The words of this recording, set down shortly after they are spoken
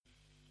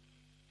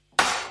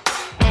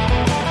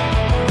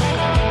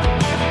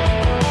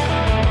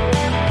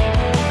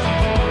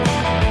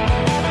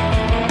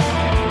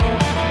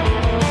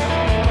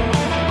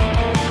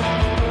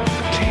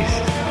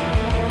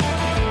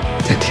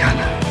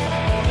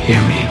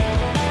Hear me.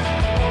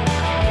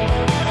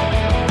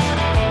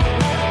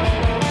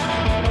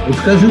 Вот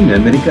скажи мне,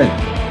 американец,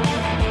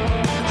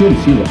 в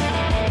чем сила?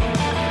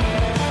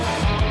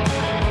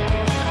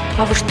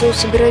 А вы что,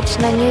 собираетесь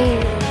на ней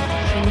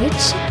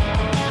жениться?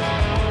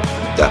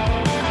 Да.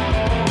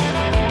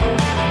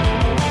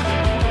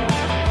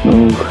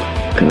 Ух,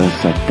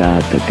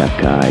 красота-то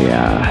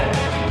какая,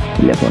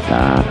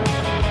 лепота.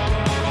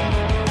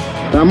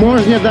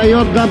 Таможня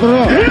дает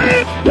добро.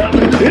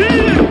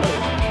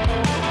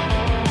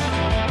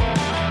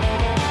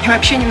 И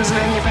вообще не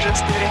называй меня,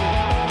 пожалуйста,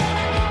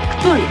 Вероникой.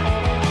 Кто я?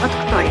 Вот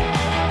кто я?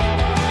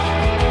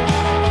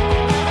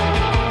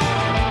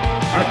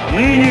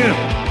 Отныне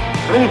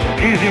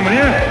русской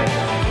земле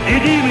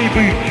единый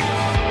быть.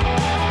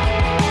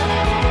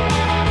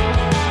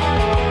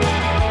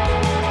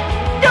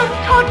 Don't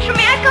torture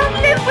me, I can't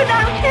live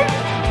without him.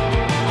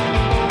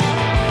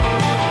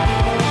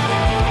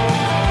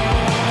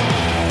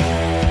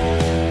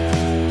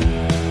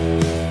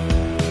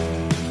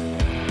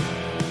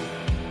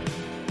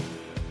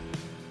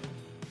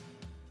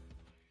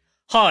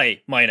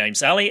 Hi, my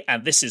name's Ali,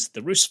 and this is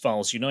the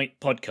Russophiles Unite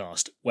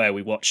podcast, where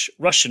we watch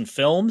Russian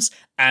films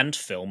and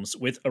films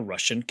with a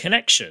Russian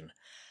connection.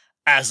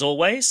 As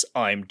always,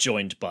 I'm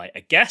joined by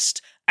a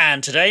guest,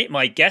 and today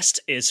my guest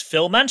is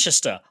Phil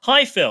Manchester.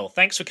 Hi, Phil.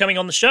 Thanks for coming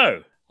on the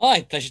show.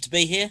 Hi, pleasure to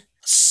be here.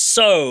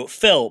 So,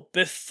 Phil,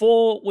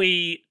 before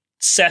we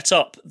set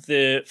up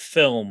the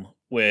film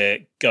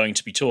we're going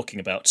to be talking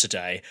about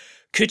today,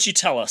 could you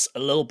tell us a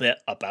little bit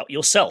about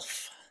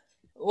yourself?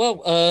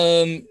 Well,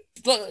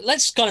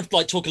 let's kind of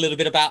like talk a little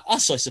bit about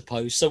us, I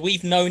suppose. So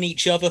we've known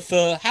each other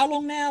for how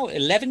long now?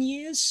 11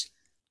 years?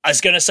 I was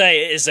going to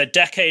say it is a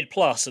decade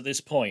plus at this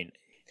point.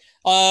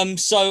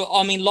 So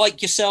I mean,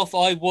 like yourself,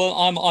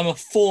 I'm a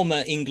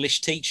former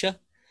English teacher.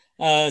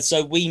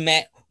 So we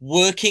met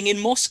working in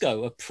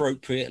Moscow,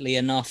 appropriately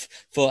enough,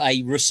 for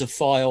a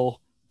Russophile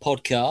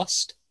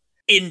podcast.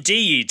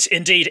 Indeed,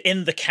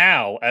 in the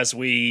cow, as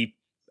we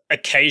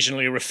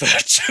occasionally refer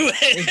to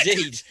it.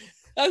 Indeed.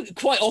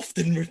 Quite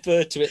often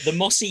referred to it, the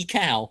mossy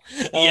cow.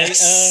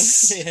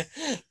 Yes. Yeah.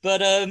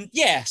 But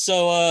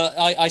so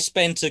I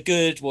spent a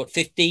good,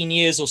 15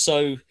 years or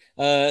so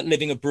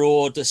living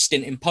abroad, a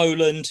stint in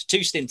Poland,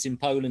 2 stints in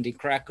Poland, in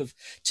Krakow,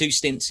 2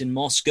 stints in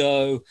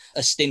Moscow,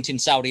 a stint in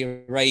Saudi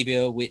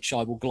Arabia, which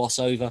I will gloss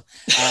over,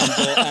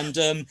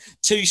 and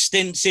 2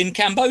 stints in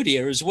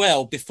Cambodia as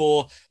well,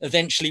 before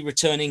eventually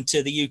returning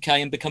to the UK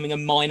and becoming a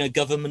minor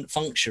government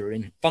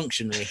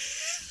functionary.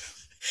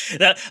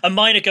 That a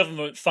minor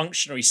government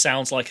functionary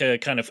sounds like a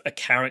kind of a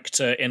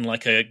character in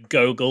like a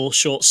Gogol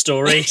short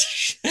story.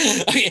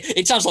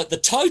 It sounds like the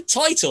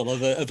title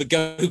of a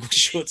Gogol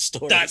short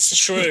story. That's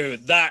true.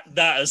 That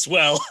as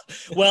well.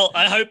 Well,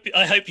 I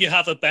hope you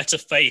have a better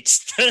fate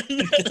than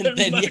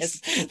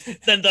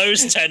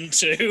those tend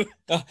to.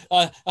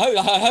 I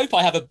hope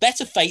I have a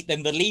better fate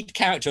than the lead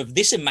character of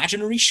this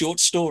imaginary short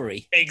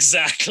story.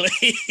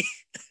 Exactly.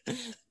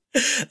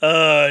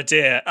 Oh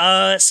dear.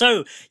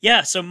 So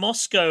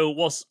Moscow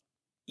was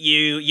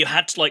you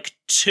had like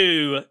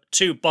two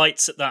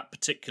bites at that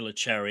particular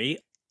cherry.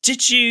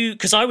 Did you?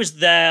 Because I was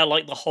there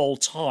like the whole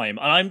time,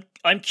 and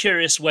I'm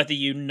curious whether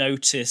you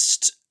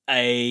noticed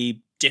a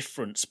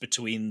difference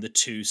between the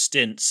 2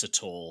 stints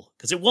at all,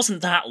 because it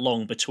wasn't that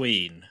long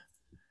between.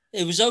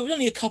 It was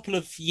only a couple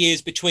of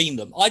years between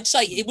them. I'd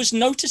say it was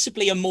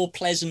noticeably a more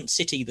pleasant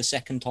city the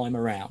second time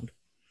around.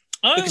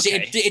 Oh, because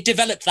it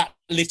developed that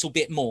little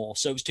bit more.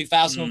 So it was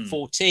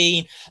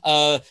 2014.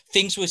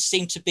 Things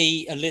seemed to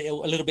be a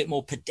little bit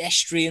more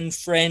pedestrian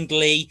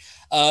friendly.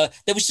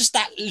 There was just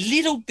that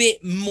little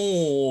bit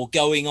more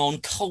going on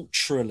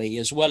culturally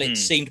as well, it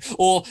seemed,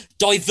 or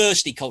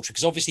diversity culture,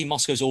 because obviously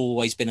Moscow's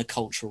always been a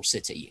cultural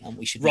city, and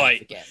we should never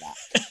forget that.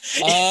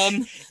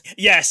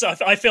 Yes,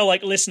 I feel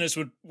like listeners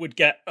would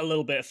get a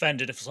little bit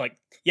offended if it's like,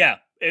 yeah.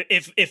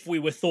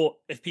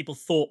 If people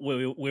thought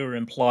we were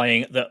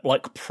implying that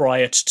like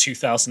prior to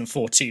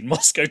 2014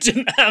 Moscow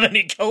didn't have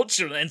any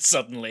culture and then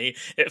suddenly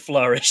it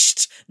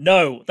flourished.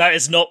 No, that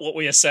is not what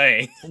we are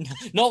saying.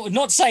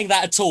 Not saying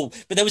that at all,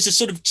 but there was a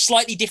sort of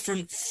slightly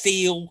different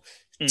feel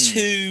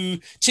to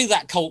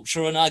that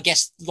culture, and I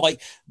guess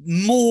like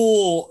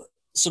more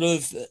sort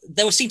of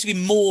there seem to be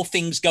more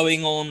things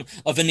going on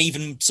of an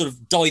even sort of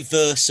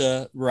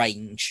diverser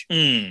range.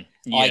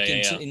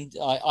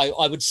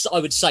 I would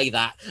say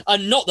that,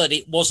 and not that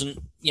it wasn't,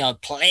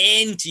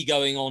 plenty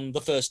going on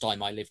the first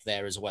time I lived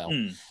there as well.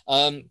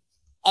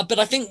 But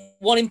I think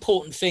one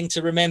important thing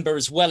to remember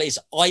as well is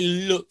I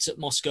looked at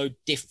Moscow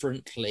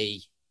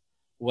differently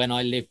when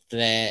I lived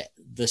there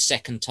the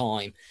second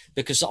time,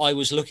 because I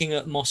was looking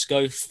at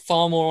Moscow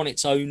far more on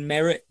its own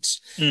merits,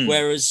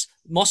 whereas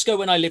Moscow,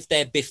 when I lived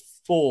there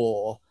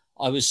before,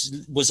 I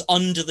was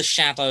under the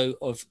shadow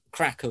of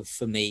Krakow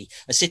for me,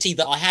 a city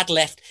that I had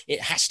left,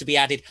 it has to be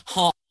added,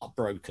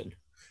 heartbroken.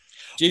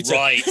 Due to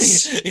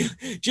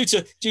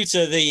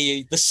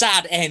the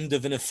sad end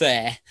of an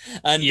affair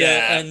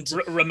and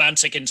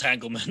romantic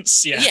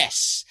entanglements. Yeah.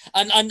 Yes.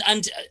 And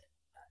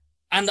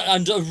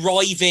and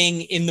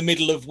arriving in the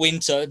middle of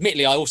winter.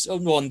 Admittedly, I also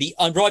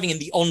arriving in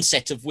the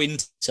onset of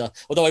winter,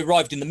 although I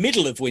arrived in the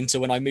middle of winter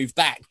when I moved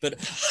back, but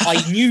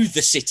I knew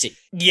the city.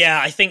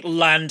 Yeah, I think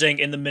landing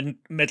in the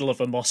middle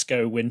of a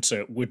Moscow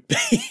winter would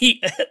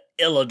be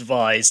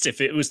ill-advised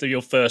if it was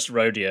your first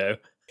rodeo.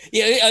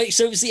 Yeah,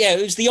 so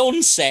it was the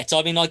onset.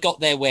 I mean, I got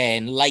there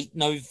when late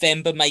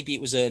November, maybe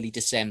it was early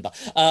December,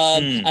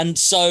 and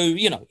so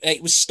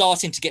it was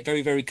starting to get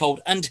very, very cold,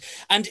 and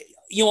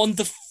on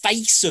the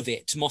face of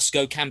it,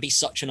 Moscow can be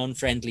such an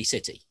unfriendly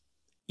city.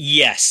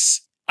 Yes.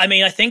 I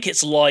mean, I think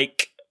it's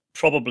like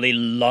probably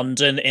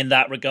London in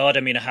that regard. I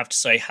mean, I have to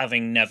say,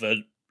 having never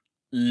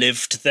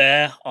lived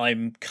there,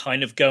 I'm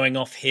kind of going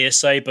off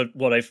hearsay, but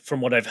from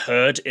what I've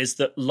heard is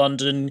that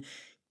London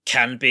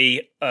can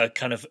be a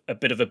kind of a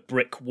bit of a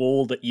brick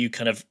wall that you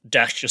kind of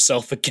dash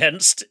yourself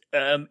against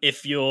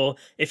if you're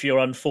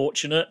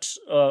unfortunate,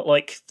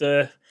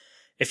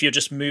 if you're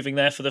just moving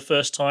there for the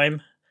first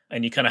time.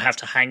 And you kind of have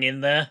to hang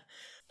in there.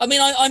 I mean,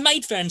 I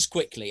made friends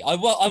quickly. I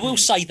will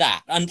say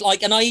that, and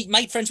I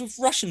made friends with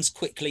Russians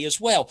quickly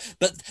as well.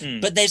 But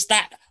there's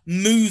that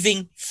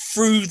moving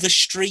through the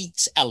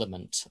streets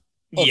element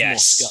of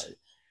Moscow,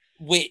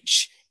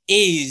 which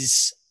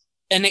is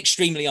an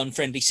extremely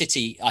unfriendly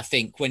city. I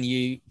think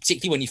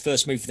particularly when you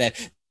first move there.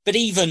 But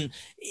even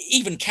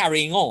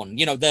carrying on,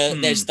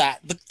 there's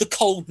the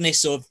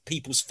coldness of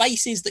people's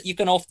faces that you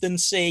can often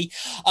see.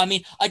 I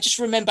mean, I just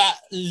remember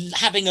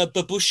having a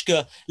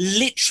babushka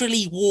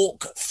literally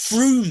walk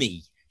through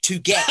me to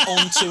get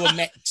onto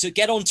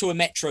a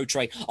metro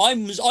train.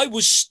 I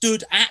was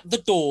stood at the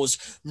doors,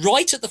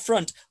 right at the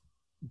front,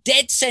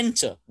 dead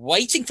center,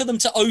 waiting for them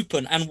to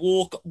open and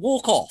walk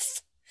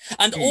off.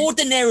 And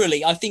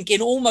ordinarily, I think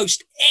in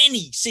almost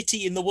any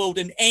city in the world,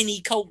 in any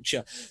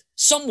culture,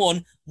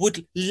 someone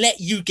would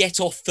let you get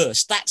off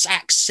first. That's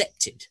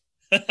accepted.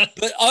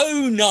 But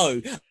oh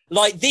no,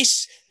 like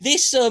this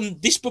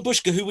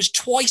babushka, who was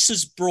twice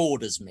as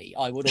broad as me,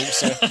 I would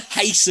also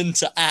hasten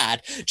to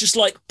add, just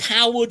like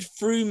powered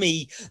through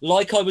me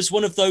like I was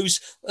one of those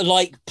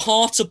like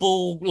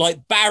partable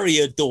like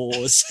barrier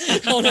doors.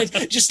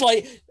 just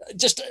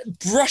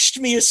brushed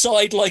me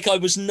aside like I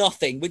was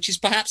nothing, which is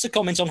perhaps a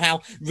comment on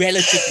how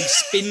relatively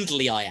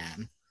spindly I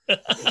am.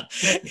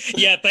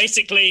 Yeah,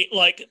 basically,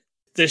 like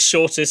the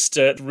shortest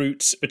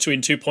route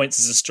between 2 points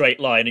is a straight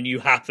line, and you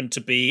happen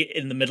to be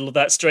in the middle of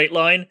that straight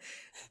line.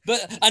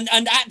 But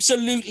and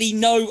absolutely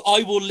no,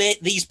 I will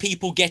let these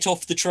people get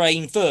off the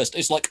train first.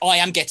 It's like, I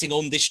am getting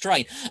on this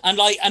train, and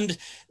to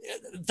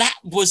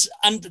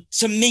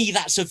me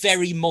that's a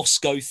very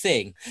Moscow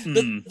thing.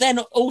 But then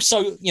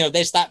also,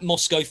 there's that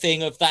Moscow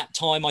thing of that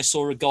time I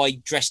saw a guy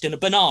dressed in a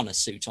banana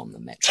suit on the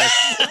metro,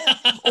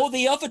 or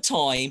the other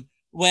time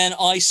when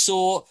I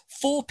saw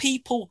 4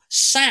 people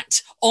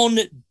sat on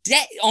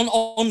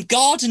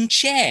garden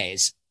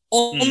chairs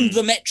on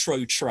the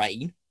metro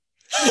train.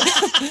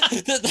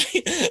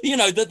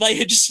 that they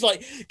had just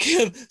like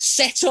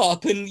set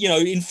up and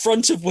in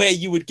front of where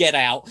you would get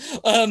out,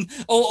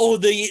 or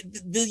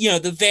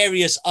the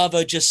various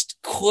other just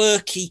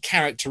quirky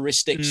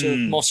characteristics of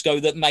Moscow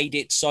that made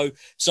it so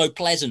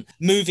pleasant.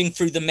 Moving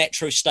through the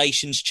metro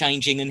stations,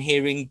 changing and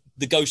hearing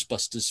the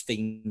Ghostbusters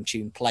theme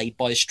tune played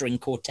by a string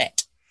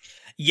quartet.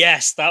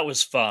 Yes, that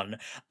was fun.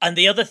 And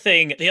the other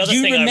thing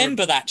you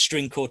remember that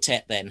string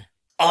quartet then?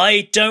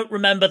 I don't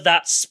remember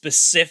that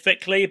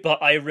specifically,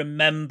 but I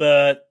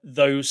remember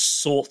those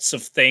sorts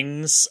of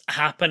things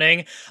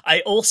happening.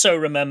 I also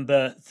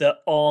remember that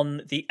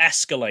on the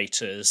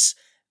escalators,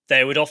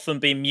 there would often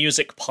be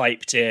music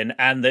piped in,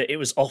 and that it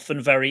was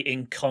often very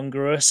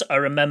incongruous. I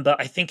remember,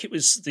 I think it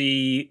was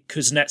the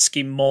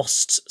Kuznetsky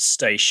Most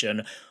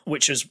station,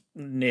 which was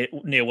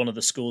near one of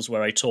the schools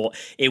where I taught.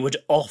 It would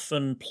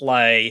often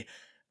play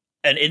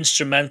an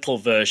instrumental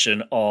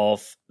version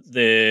of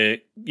the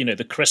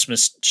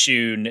Christmas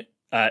tune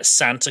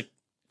Santa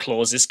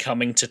Claus is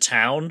Coming to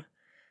Town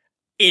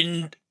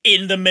in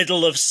the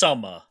middle of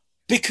summer.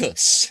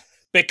 Because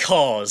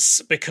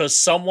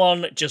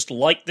someone just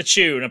liked the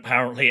tune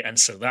apparently, and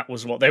so that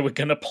was what they were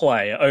going to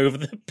play over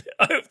the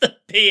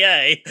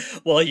PA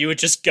while you were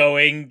just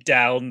going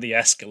down the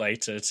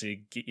escalator to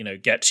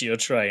get to your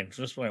train.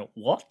 Just like,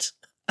 what?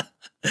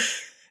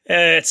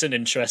 It's an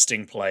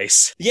interesting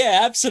place. Yeah,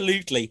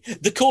 absolutely.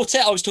 The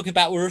quartet I was talking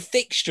about were a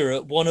fixture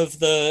at one of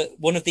the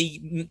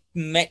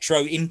metro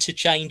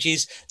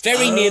interchanges,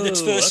 very near the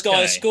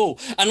Tverskaya school,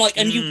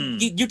 and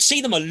you'd see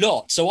them a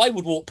lot. So I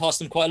would walk past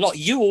them quite a lot.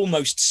 You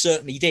almost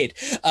certainly did,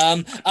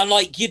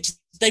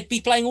 they'd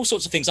be playing all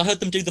sorts of things. I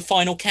heard them do the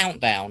Final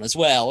Countdown as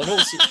well, and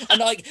also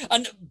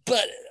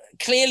but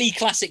clearly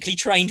classically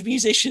trained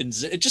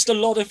musicians. Just a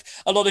lot of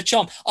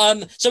charm.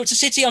 So it's a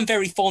city I'm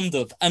very fond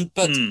of,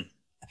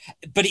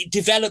 but it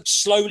developed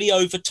slowly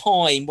over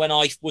time when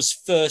I was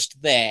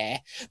first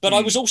there. But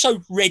I was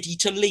also ready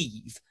to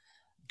leave.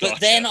 But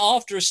then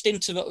after a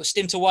stint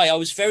away, I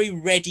was very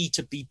ready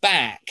to be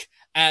back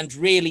and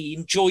really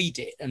enjoyed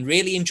it and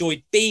really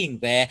enjoyed being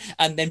there.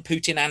 And then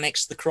Putin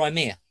annexed the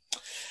Crimea.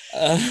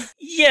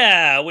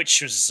 Yeah,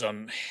 which was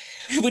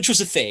which was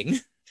a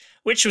thing.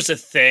 Which was a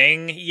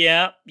thing.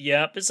 Yeah.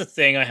 It's a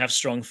thing I have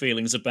strong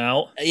feelings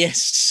about.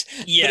 Yes.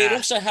 Yeah. But it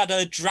also had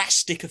a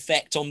drastic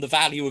effect on the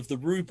value of the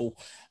ruble.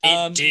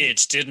 It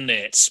did, didn't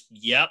it?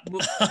 Yep.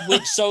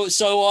 So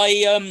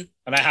I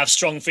and I have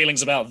strong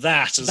feelings about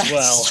that as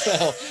well.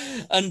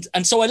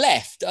 And so I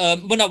left.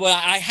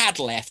 I had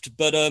left,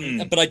 but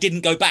I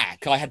didn't go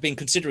back. I had been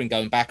considering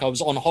going back. I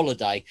was on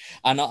holiday,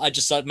 and I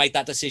just made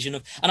that decision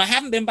and I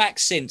haven't been back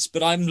since.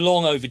 But I'm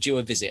long overdue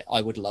a visit.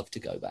 I would love to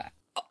go back.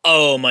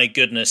 Oh my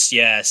goodness,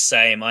 yeah,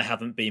 same. I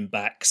haven't been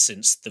back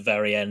since the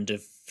very end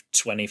of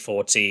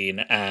 2014,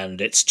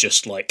 and it's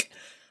just like,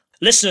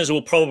 listeners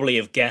will probably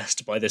have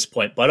guessed by this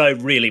point, but I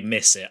really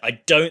miss it. I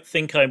don't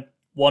think I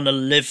want to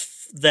live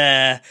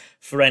there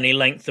for any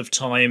length of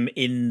time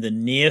in the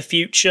near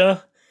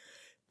future,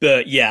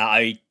 but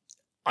yeah,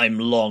 I'm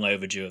long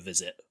overdue a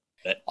visit.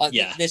 But,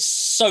 yeah, there's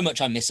so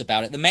much I miss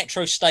about it. The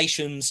metro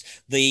stations,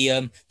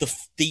 the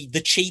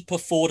cheap,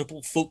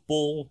 affordable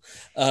football,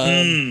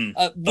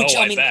 which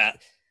I mean,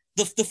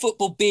 the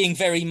football being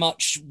very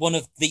much one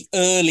of the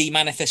early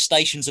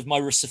manifestations of my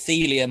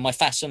Russophilia, my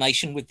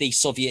fascination with the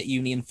Soviet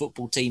Union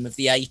football team of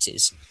the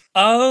 80s.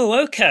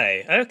 Oh,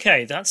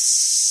 okay,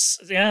 that's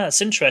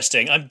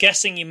interesting. I'm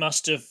guessing you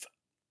must have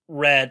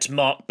read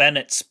Mark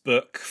Bennett's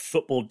book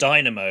Football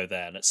Dynamo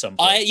then at some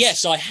point.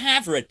 Yes, I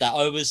have read that.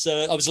 I was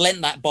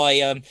lent that by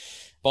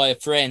a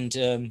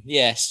friend.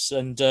 Yes,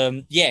 and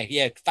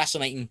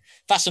fascinating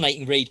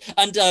read.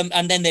 And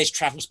then there's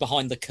Travels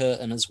Behind the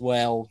Curtain as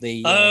well.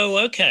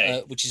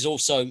 Which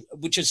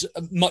is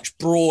a much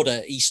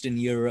broader Eastern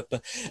Europe.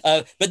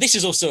 But this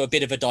is also a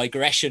bit of a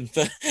digression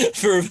but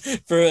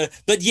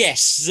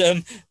yes,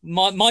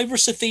 my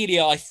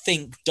Russophilia, I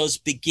think, does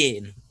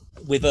begin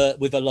with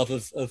a love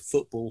of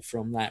football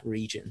from that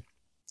region.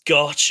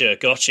 Gotcha.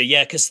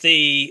 Yeah, because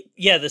the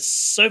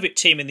Soviet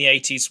team in the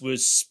 80s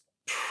was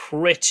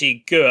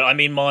pretty good. I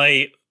mean,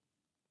 my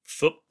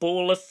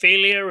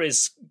footballophilia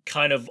is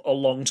kind of a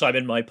long time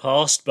in my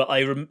past, but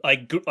I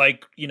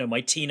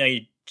my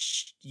teenage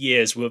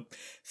years were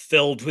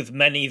filled with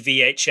many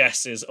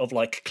VHSs of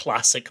like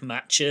classic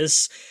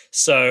matches.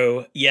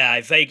 So yeah,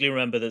 I vaguely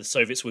remember that the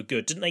Soviets were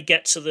good. Didn't they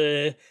get to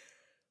the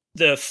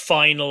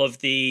final of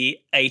the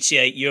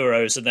 88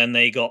 Euros, and then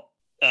they got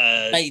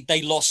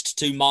they lost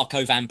to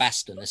Marco van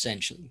Basten,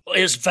 essentially.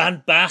 It was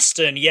Van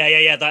Basten,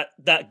 yeah.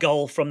 That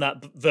goal from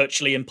that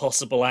virtually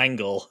impossible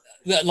angle,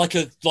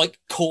 like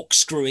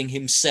corkscrewing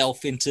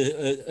himself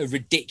into a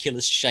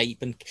ridiculous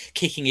shape and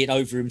kicking it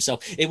over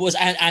himself. It was,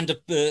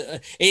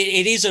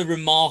 it is a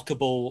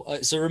remarkable.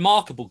 It's a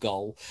remarkable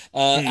goal,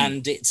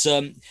 and it's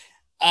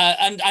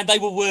and they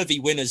were worthy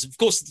winners, of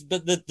course.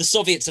 But the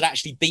Soviets had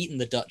actually beaten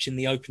the Dutch in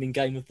the opening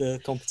game of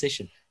the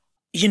competition.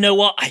 You know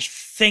what? I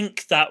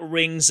think that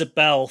rings a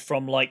bell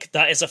from, like,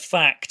 that is a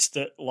fact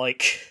that,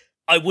 like,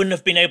 I wouldn't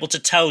have been able to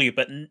tell you,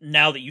 but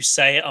now that you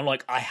say it, I'm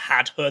like, I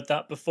had heard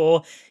that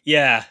before.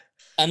 Yeah.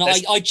 And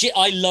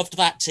I loved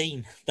that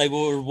team. They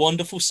were a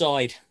wonderful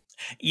side.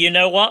 You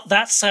know what?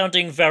 That's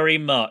sounding very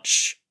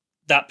much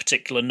that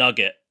particular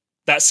nugget.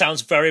 That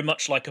sounds very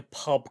much like a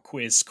pub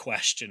quiz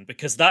question,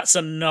 because that's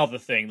another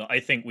thing that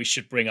I think we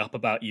should bring up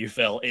about you,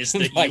 Phil, is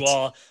that right. You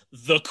are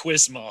the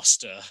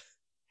quizmaster.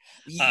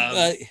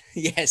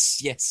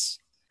 Yes.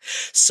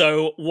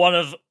 So one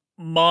of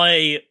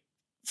my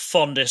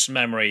fondest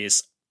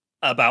memories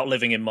about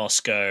living in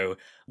Moscow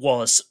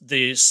was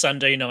the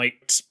Sunday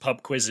night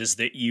pub quizzes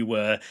that you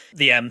were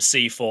the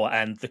MC for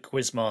and the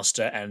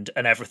quizmaster and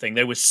everything.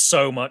 They were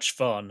so much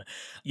fun.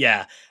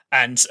 Yeah,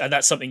 and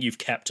that's something you've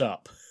kept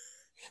up.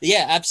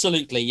 Yeah,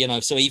 absolutely.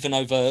 So even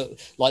over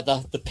like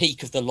the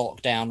peak of the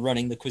lockdown,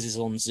 running the quizzes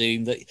on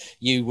Zoom, that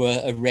you were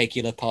a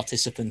regular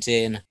participant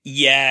in.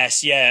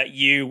 Yes, yeah,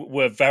 you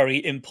were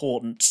very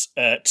important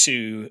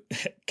to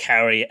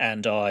Carrie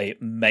and I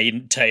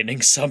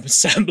maintaining some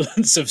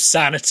semblance of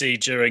sanity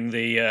during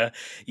the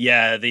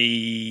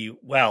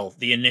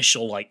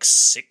initial like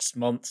 6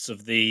 months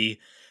of the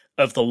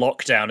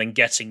lockdown and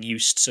getting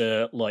used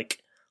to like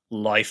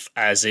life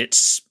as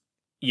it's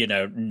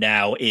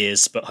now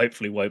is, but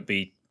hopefully won't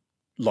be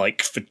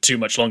like for too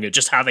much longer.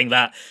 Just having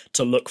that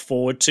to look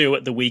forward to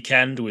at the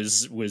weekend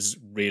was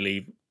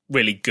really,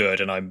 really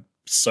good, and I'm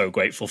so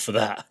grateful for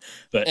that.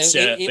 But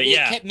it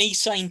kept me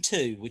sane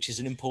too, which is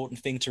an important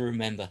thing to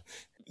remember.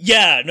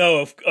 Yeah,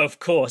 no, of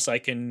course, I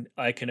can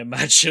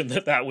imagine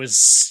that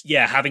was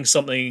having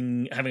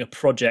a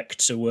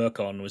project to work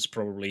on was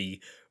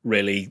probably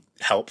really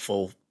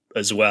helpful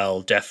as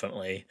well,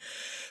 definitely.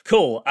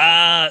 Cool.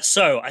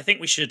 So I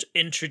think we should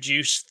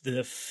introduce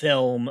the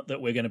film that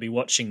we're going to be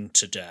watching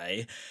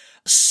today.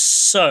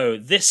 So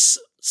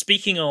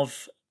speaking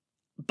of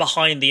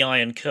behind the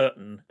Iron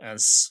Curtain,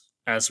 as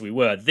we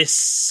were,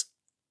 this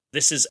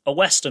is a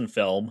Western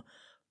film,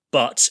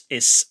 but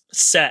is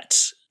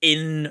set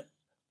in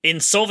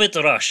Soviet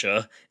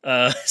Russia.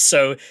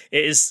 So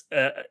it is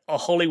a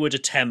Hollywood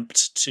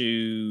attempt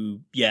to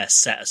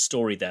set a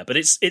story there. But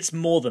it's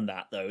more than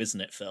that, though,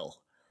 isn't it, Phil?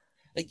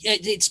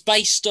 It's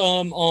based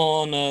on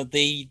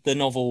the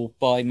novel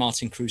by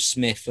Martin Cruz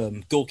Smith,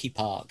 Gorky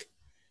Park.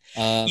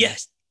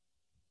 Yes.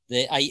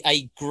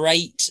 A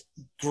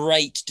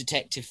great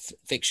detective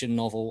fiction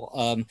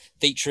novel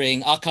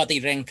featuring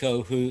Arkady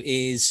Renko, who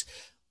is,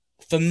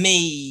 for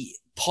me,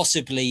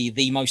 possibly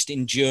the most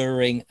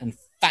enduring and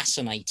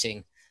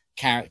fascinating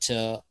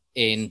character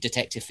in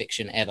detective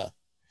fiction ever.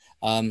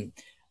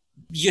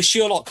 Your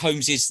Sherlock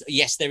Holmeses,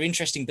 yes, they're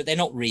interesting, but they're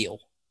not real.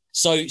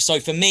 So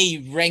for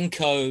me,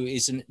 Renko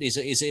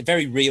is a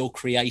very real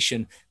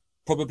creation,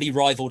 probably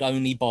rivaled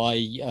only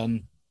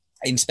by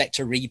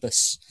Inspector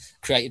Rebus,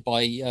 created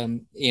by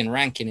Ian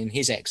Rankin in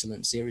his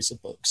excellent series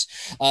of books.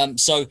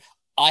 So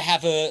I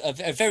have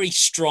a very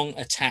strong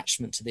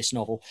attachment to this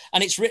novel,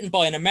 and it's written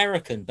by an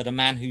American, but a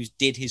man who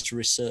did his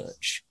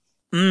research.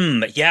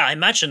 Yeah, I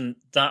imagine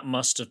that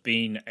must have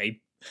been a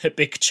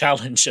big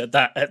challenge at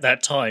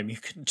that time. You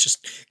couldn't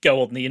just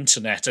go on the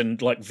internet,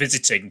 and like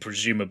visiting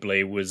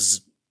presumably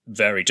was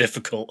very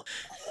difficult.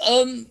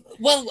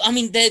 Well, I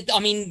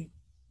mean,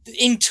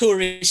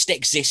 Intourist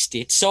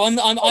existed, so I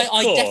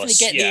definitely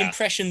get the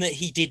impression that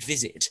he did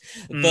visit,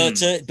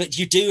 but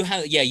you do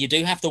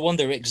have to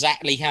wonder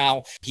exactly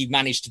how he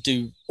managed to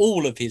do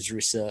all of his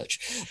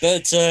research.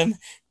 But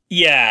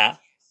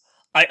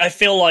I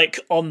feel like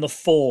on the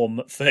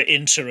form for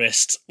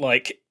Intourist,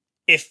 like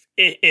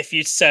if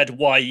you said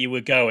why you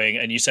were going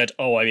and you said,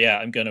 oh yeah,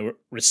 I'm going to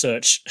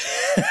research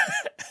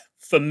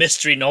for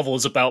mystery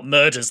novels about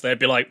murders, they'd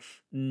be like,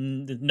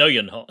 no,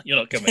 you're not. You're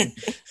not coming.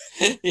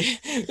 I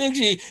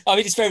mean,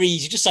 it's very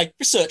easy. Just say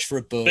research for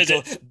a book,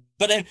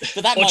 but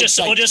that might just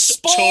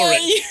tourism.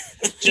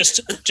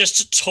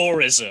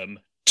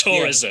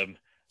 Yeah.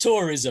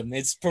 Tourism.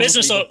 It's probably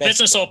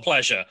business or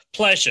pleasure.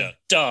 Pleasure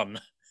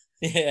done.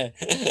 Yeah,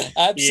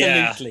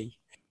 absolutely.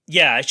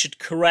 Yeah, I should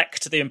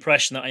correct the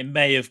impression that I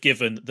may have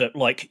given that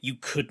like you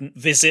couldn't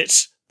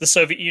visit the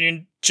Soviet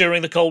Union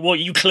during the Cold War.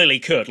 You clearly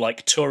could.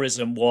 Like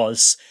tourism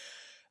was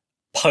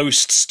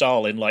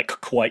post-Stalin, like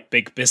quite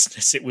big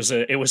business. It was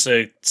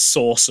a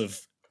source of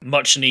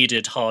much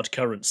needed hard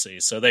currency.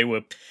 So they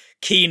were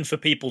keen for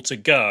people to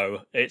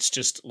go. It's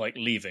just like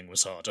leaving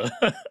was harder.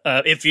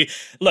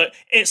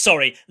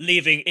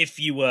 Leaving if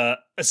you were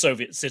a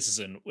Soviet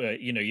citizen,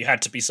 you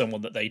had to be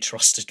someone that they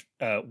trusted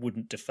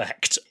wouldn't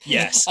defect.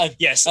 Yes,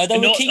 yes. They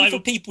were keen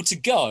for people to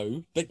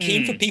go, but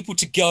keen for people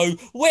to go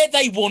where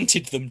they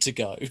wanted them to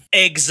go.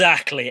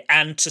 Exactly,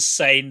 and to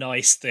say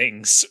nice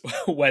things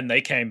when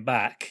they came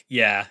back.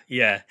 Yeah,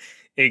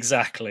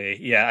 exactly.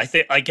 Yeah, I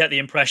think I get the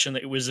impression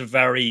that it was a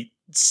very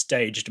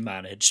staged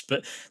managed,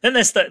 but then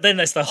there's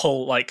the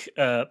whole like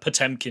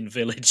Potemkin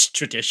village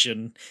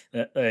tradition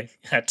that they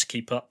had to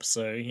keep up,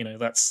 so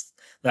that's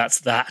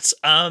that.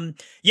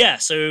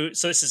 So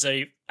this is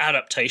a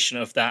adaptation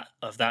of that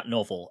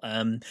novel.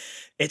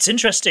 It's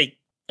interesting.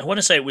 I want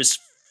to say it was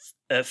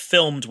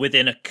filmed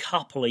within a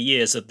couple of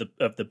years of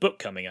the book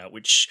coming out,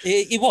 which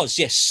it was.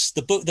 Yes,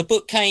 the book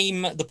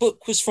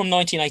was from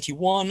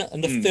 1981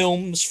 and the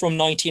film's from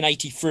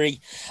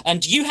 1983,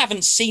 and you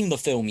haven't seen the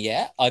film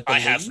yet, I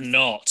believe. I have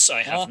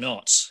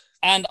not.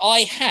 And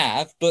I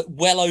have, but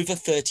well over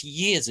 30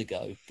 years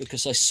ago,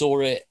 because I saw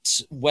it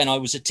when I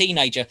was a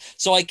teenager.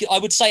 So I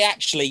would say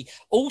actually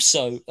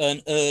also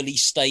an early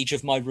stage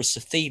of my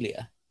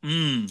Russophilia.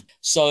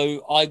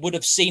 So I would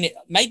have seen it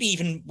maybe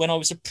even when I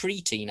was a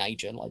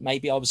pre-teenager, like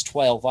maybe I was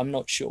 12, I'm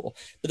not sure.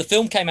 But the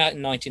film came out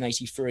in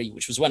 1983,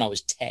 which was when I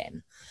was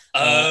 10.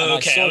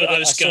 Okay,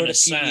 I saw it a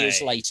few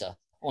years later.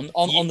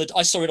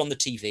 I saw it on the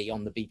TV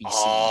on the BBC.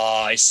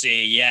 Oh, I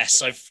see.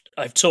 Yes,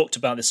 I've talked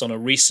about this on a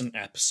recent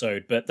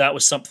episode, but that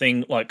was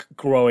something like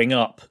growing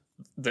up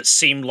that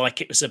seemed like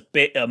it was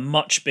a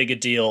much bigger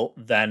deal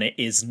than it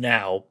is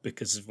now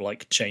because of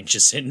like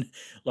changes in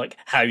like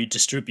how you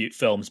distribute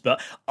films.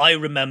 But I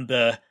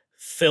remember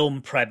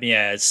film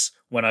premieres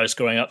when I was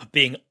growing up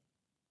being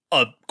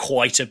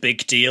quite a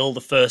big deal. The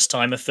first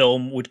time a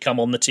film would come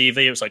on the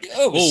TV, it was like,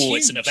 oh,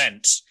 it's an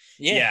event.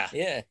 Yeah.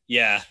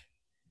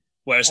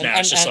 Whereas now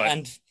it's just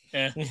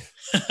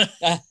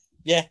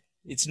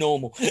it's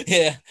normal.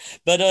 Yeah,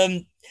 but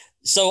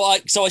so I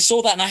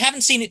saw that and I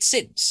haven't seen it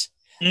since.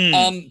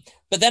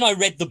 But then I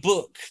read the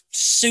book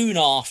soon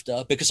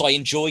after because I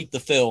enjoyed the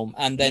film,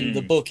 and then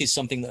the book is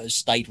something that has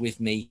stayed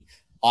with me.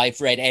 I've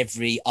read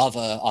every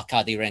other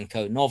Arkady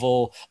Renko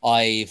novel.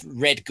 I've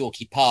read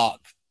Gorky Park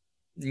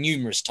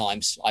numerous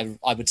times.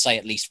 I would say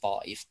at least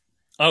 5.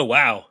 Oh,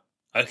 wow.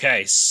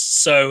 Okay,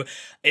 so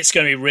it's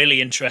going to be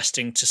really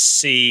interesting to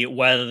see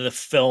whether the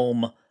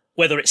film,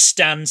 whether it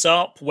stands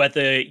up,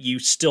 whether you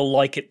still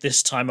like it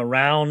this time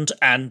around,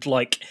 and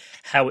like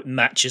how it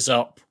matches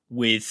up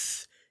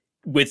with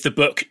the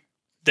book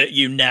that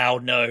you now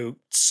know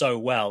so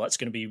well. That's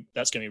going to be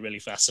really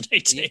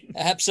fascinating.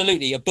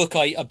 Absolutely, a book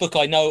I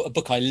know, a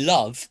book I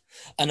love,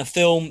 and a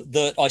film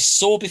that I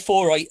saw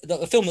before.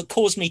 A film that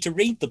caused me to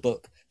read the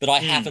book, but I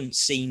haven't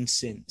seen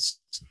since.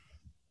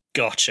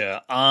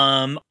 Gotcha.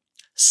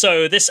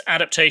 So this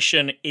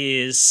adaptation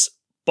is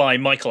by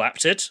Michael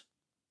Apted,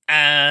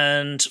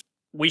 and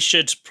we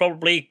should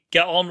probably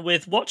get on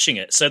with watching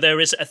it. So there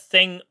is a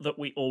thing that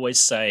we always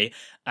say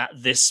at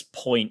this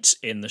point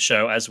in the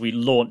show as we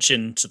launch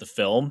into the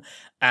film,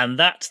 and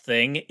that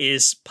thing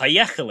is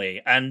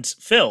Поехали. And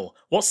Phil,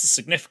 what's the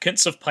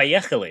significance of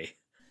Поехали?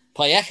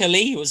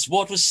 Поехали was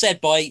what was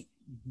said by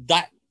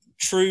that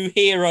true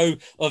hero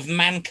of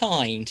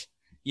mankind,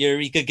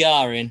 Yuri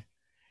Gagarin,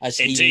 as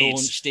he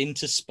launched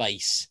into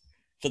space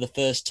for the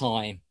first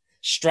time,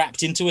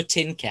 strapped into a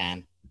tin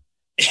can.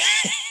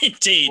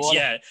 Indeed,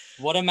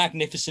 What a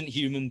magnificent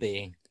human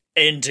being.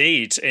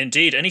 Indeed. And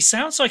he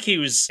sounds like he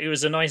was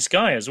a nice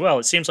guy as well.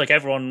 It seems like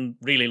everyone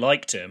really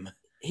liked him.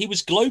 He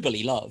was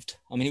globally loved.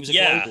 I mean, he was a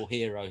global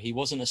hero. He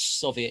wasn't a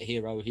Soviet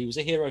hero. He was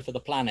a hero for the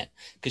planet,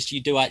 because you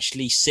do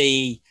actually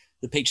see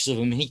the pictures of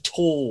him. He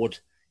toured.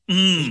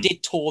 He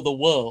did tour the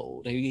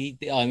world.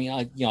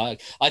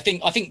 I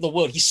think the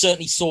world. He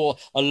certainly saw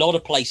a lot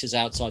of places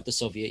outside the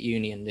Soviet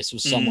Union. This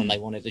was someone they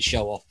wanted to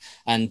show off,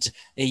 and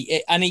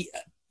he.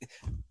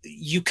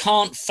 You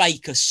can't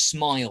fake a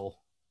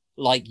smile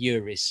like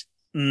Yuri's.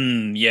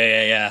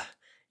 Yeah.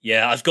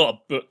 I've got a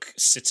book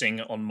sitting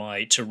on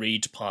my to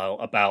read pile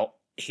about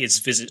his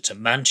visit to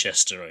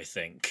Manchester, I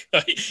think.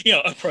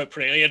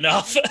 Appropriately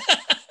enough.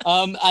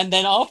 And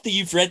then after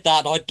you've read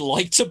that, I'd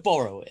like to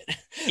borrow it.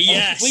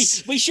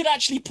 Yes. We should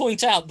actually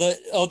point out that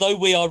although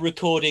we are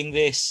recording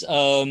this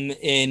we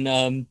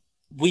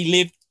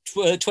live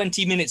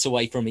 20 minutes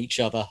away from each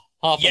other,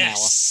 half an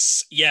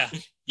hour.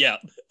 Yeah.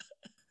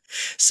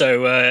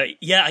 So, I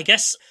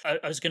guess I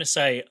was going to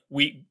say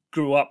we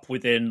grew up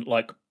within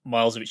like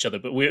miles of each other,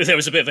 but there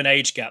was a bit of an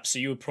age gap, so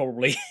you were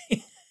probably...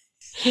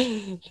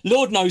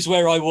 Lord knows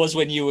where I was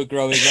when you were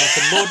growing up,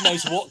 and Lord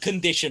knows what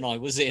condition I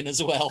was in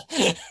as well.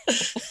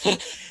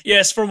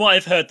 Yes, from what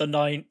I've heard, the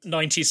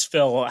 90s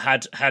Phil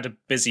had a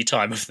busy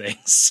time of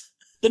things.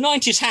 The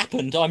 90s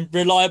happened. I'm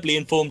reliably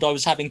informed I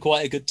was having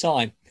quite a good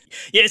time.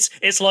 Yeah,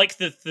 it's like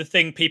the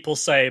thing people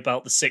say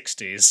about the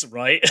 60s,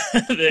 right?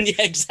 Yeah,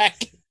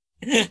 exactly.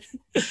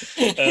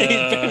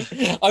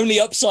 Only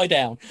upside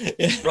down.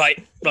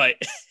 Right.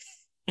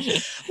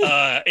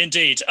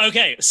 Indeed.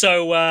 Okay,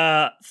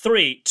 so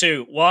 3,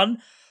 2,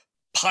 1.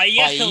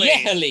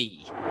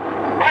 Поехали!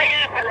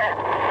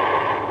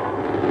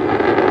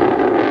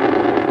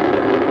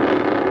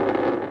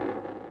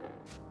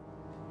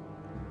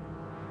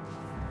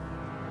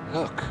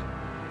 Look.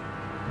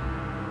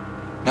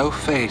 No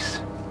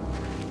face.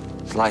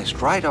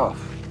 Sliced right off.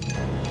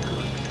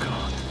 Good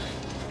God.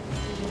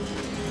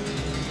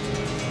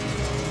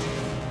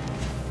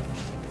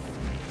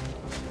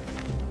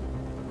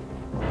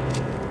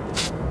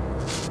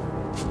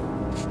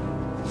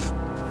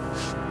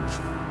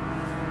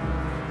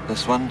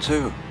 This one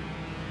too.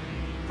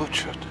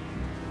 Butchered.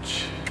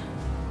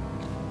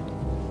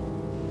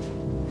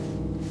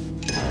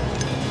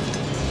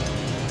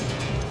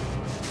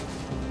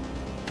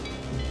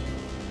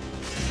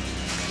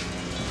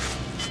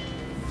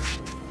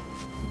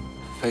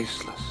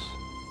 Faceless.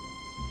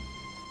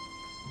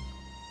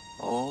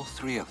 All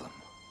three of them.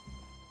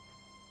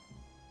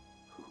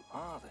 Who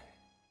are they?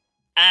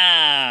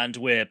 And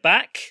we're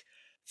back.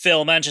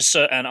 Phil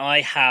Manchester and I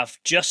have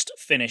just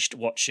finished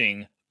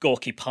watching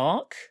Gorky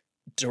Park,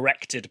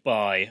 directed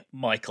by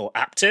Michael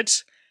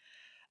Apted.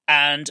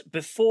 And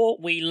before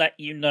we let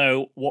you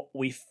know what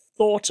we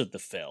thought of the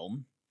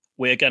film,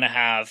 we're going to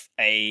have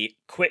a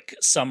quick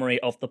summary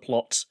of the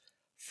plot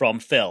from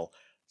Phil.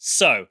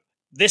 So,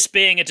 this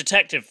being a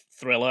detective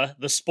thriller,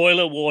 the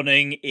spoiler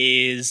warning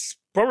is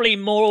probably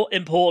more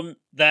important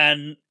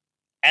than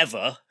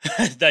ever,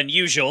 than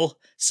usual.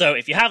 So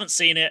if you haven't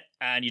seen it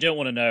and you don't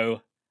want to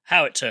know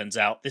how it turns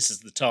out, this is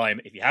the time,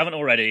 if you haven't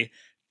already,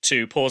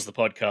 to pause the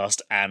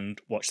podcast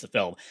and watch the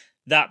film.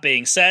 That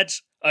being said,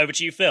 over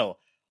to you, Phil.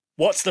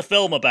 What's the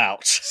film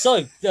about?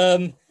 So,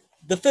 the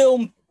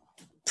film,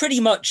 pretty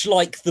much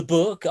like the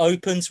book,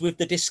 opens with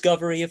the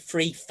discovery of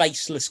 3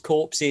 faceless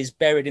corpses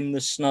buried in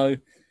the snow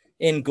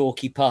in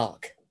Gorky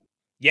Park.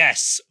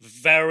 Yes,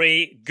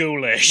 very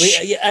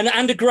ghoulish.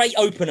 And a great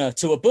opener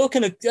to a book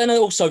and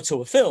also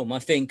to a film, I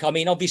think. I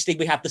mean, obviously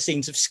we have the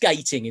scenes of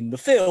skating in the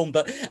film,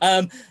 but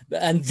and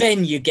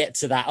then you get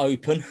to that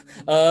open.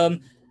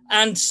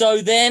 And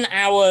so then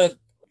I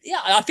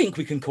think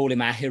we can call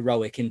him our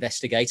heroic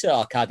investigator,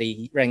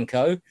 Arkady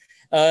Renko.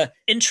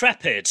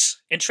 Intrepid.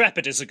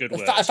 Intrepid is a good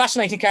word. A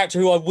fascinating character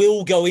who I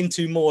will go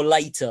into more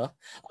later.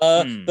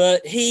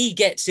 But he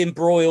gets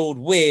embroiled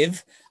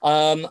with,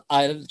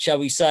 shall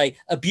we say,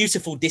 a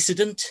beautiful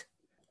dissident,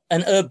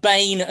 an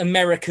urbane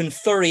American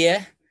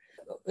furrier.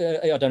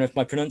 I don't know if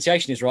my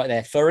pronunciation is right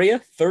there.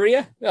 Furrier?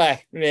 Yeah.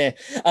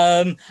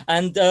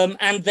 And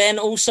then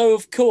also,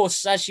 of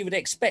course, as you would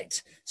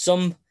expect,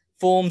 some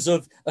forms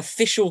of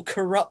official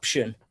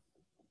corruption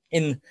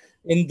in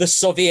the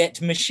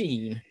Soviet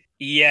machine.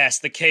 Yes,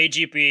 the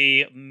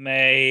KGB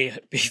may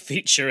be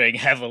featuring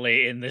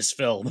heavily in this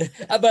film.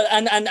 But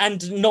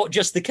and not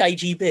just the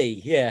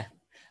KGB, yeah.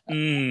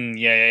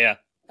 Yeah.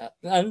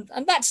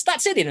 And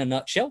that's it in a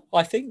nutshell,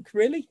 I think,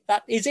 really.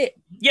 That is it.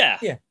 Yeah.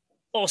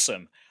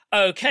 Awesome.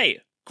 Okay,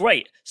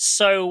 great.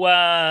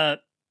 So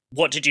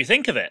what did you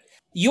think of it?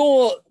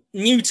 you're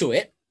new to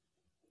it,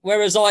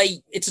 whereas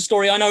it's a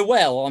story I know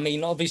well. I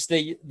mean,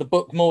 obviously the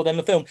book more than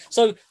the film.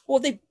 So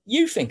what did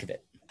you think of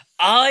it?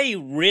 I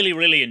really,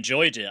 really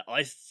enjoyed it.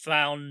 I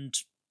found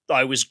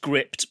I was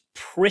gripped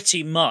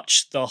pretty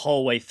much the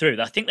whole way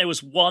through. I think there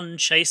was one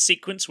chase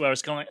sequence where I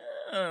was kind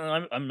of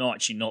like, I'm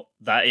not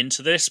that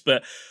into this,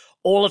 but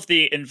all of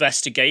the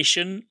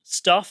investigation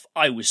stuff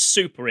I was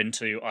super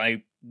into.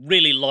 I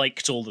really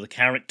liked all of the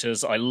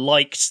characters. I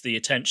liked the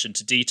attention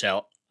to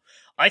detail.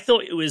 I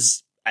thought it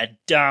was a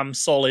damn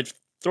solid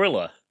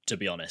thriller, to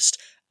be honest.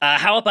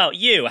 How about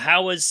you?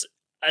 How was,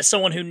 as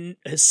someone who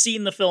has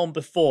seen the film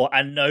before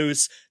and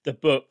knows the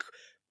book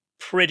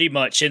pretty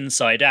much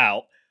inside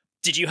out,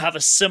 did you have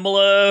a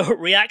similar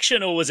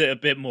reaction, or was it a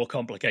bit more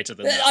complicated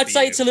than that? I'd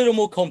say it's a little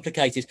more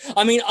complicated.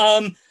 I mean,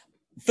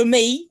 for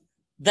me,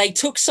 they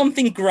took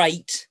something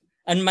great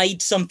and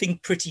made something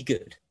pretty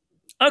good.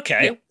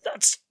 Okay,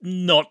 that's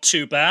not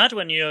too bad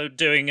when you're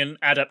doing an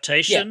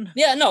adaptation.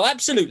 Yeah, no,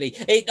 absolutely.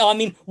 I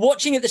mean,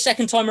 watching it the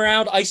second time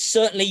around, I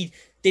certainly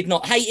did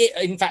not hate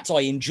it. In fact,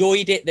 I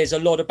enjoyed it. There's a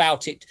lot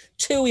about it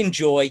to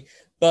enjoy,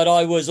 but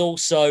I was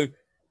also,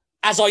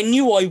 as I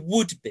knew I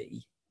would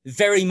be,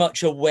 very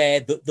much aware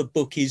that the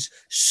book is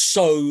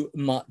so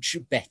much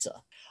better.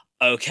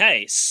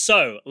 Okay,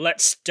 so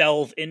let's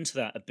delve into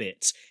that a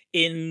bit.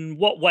 In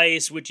what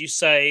ways would you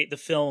say the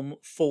film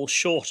falls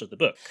short of the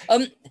book?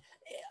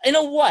 In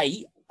a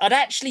way, I'd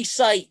actually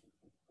say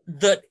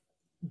that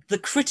the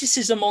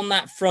criticism on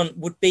that front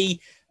would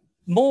be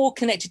more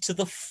connected to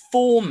the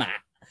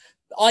format.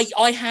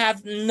 I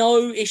have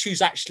no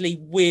issues actually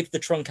with the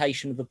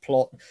truncation of the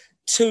plot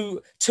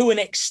to an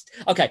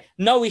extent. Okay,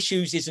 no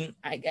issues isn't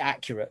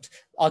accurate.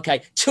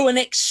 Okay, to an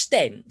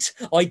extent,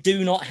 I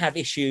do not have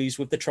issues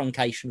with the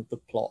truncation of the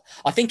plot.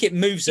 I think it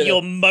moves at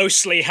You're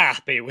mostly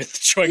happy with the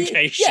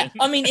truncation. Yeah,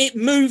 I mean, it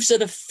moves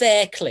at a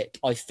fair clip,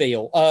 I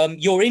feel.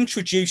 You're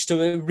introduced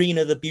to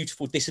Irina the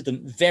Beautiful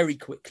Dissident very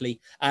quickly,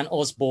 and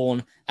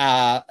Osborn,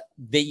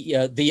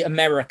 the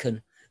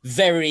American,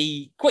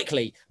 very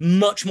quickly,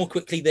 much more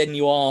quickly than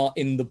you are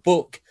in the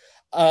book,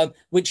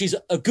 which is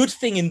a good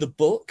thing in the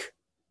book.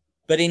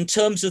 But in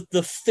terms of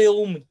the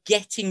film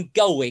getting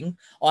going,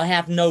 I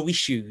have no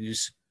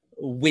issues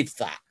with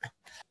that.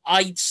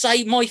 I'd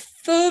say my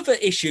further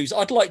issues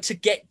I'd like to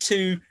get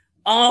to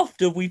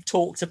after we've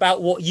talked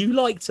about what you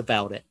liked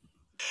about it.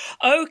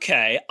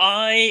 Okay,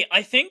 I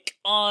think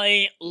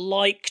I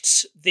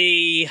liked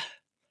the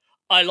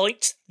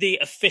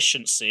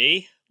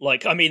efficiency.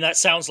 Like, I mean, that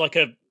sounds like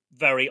a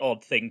very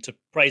odd thing to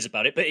praise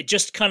about it, but it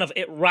just kind of,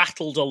 it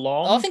rattled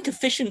along. I think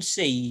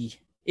efficiency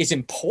is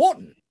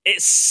important.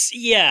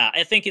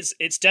 I think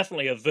it's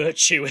definitely a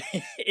virtue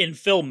in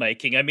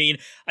filmmaking. I mean,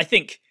 I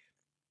think,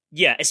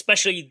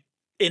 especially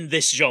in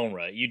this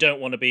genre, you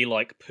don't want to be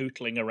like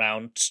pootling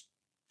around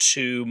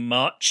too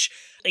much.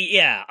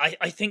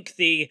 I think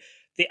the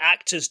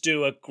actors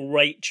do a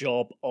great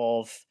job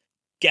of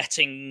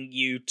getting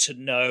you to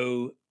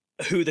know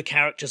who the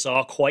characters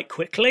are quite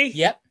quickly.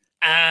 Yep.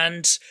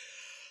 And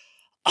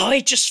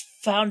I just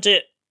found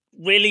it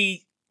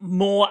really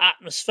more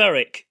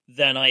atmospheric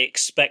than I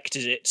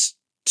expected it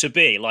to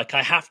be. Like,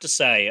 I have to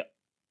say,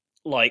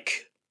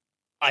 like,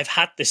 I've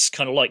had this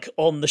kind of like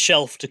on the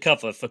shelf to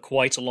cover for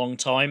quite a long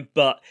time,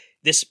 but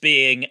this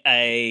being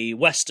a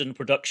Western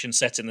production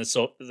set in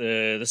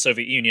the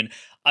Soviet Union,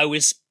 I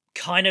was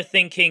kind of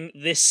thinking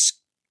this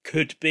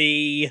could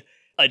be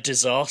a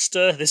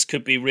disaster. This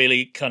could be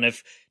really kind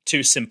of too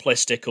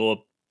simplistic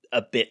or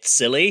a bit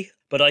silly,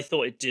 but I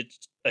thought it did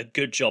a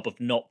good job of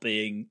not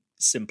being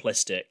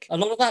simplistic. A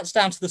lot of that's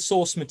down to the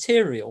source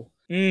material.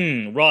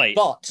 Right.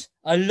 But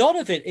a lot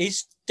of it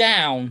is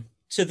down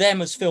to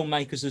them as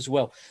filmmakers as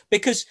well,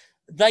 because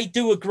they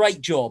do a great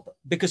job,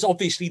 because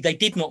obviously they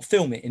did not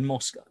film it in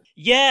Moscow.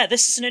 Yeah,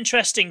 this is an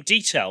interesting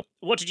detail.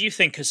 What did you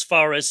think as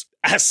far as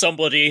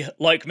somebody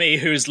like me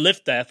who's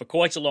lived there for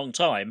quite a long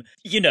time,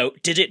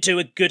 did it do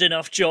a good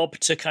enough job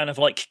to kind of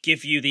like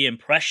give you the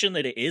impression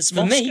that it is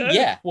Moscow? For me,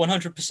 yeah,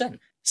 100%.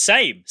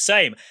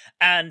 Same.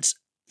 And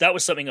that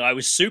was something I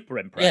was super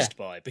impressed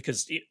by,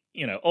 because,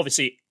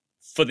 obviously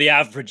for the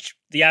average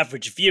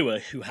viewer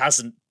who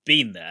hasn't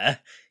been there,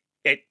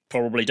 it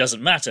probably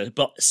doesn't matter.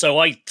 But so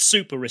I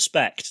super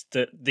respect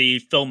that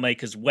the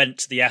filmmakers went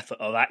to the effort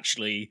of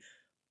actually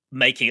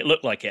making it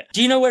look like it.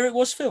 Do you know where it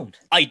was filmed?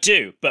 I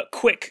do, but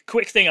quick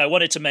thing I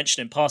wanted to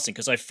mention in passing,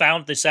 because I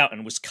found this out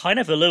and was kind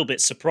of a little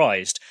bit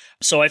surprised.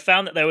 So I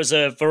found that there was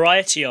a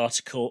Variety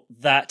article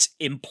that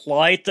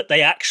implied that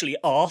they actually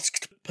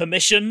asked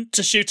permission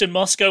to shoot in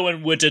Moscow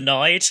and were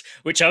denied,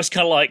 which I was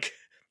kind of like,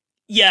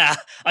 yeah,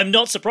 I'm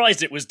not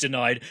surprised it was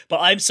denied, but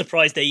I'm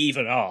surprised they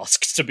even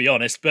asked, to be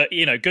honest. But,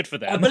 good for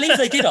them. I believe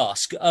they did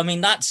ask. I mean,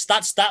 that's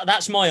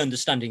my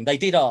understanding. They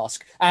did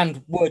ask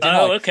and were denied.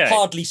 Oh, okay.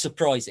 Hardly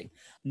surprising.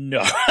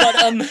 No.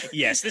 But,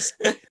 yes, this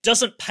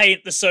doesn't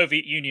paint the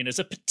Soviet Union as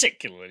a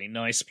particularly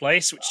nice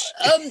place, which...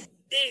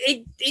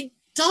 It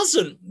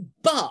doesn't,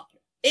 but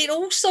it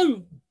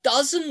also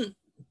doesn't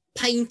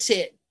paint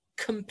it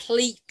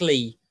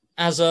completely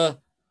as a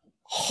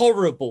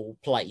horrible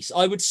place.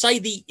 I would say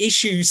the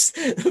issues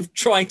of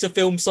trying to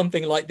film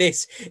something like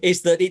this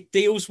is that it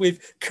deals with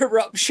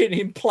corruption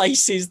in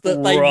places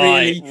that they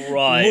really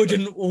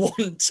wouldn't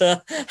want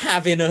to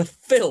have in a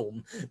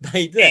film.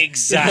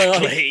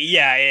 Exactly.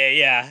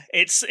 Yeah.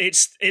 It's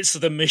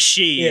the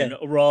machine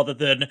rather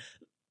than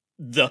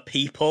the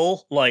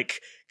people.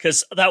 Like,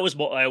 because that was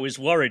what I was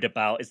worried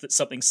about, is that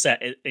something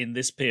set in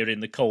this period in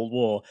the Cold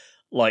War,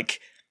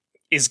 like,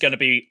 is going to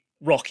be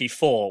Rocky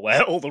IV,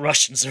 where all the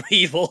Russians are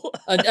evil.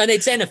 and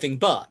it's anything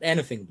but.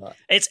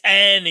 It's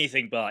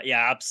anything but,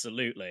 yeah,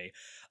 absolutely.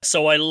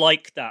 So I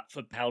like that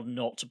for how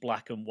not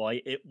black and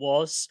white it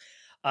was.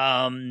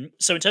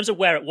 So in terms of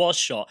where it was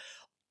shot,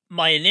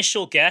 my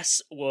initial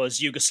guess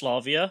was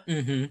Yugoslavia,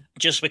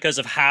 just because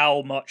of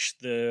how much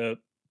the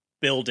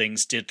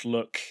buildings did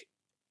look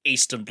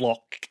Eastern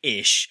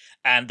Bloc-ish,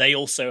 and they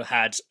also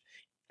had,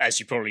 as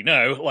you probably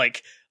know,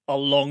 like, a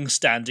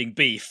long-standing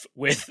beef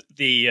with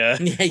the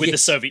the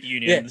Soviet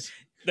Union. Yes.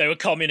 They were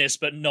communists,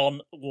 but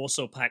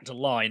non-Warsaw Pact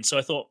aligned. So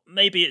I thought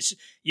maybe it's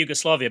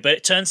Yugoslavia, but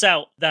it turns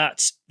out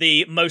that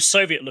the most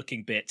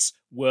Soviet-looking bits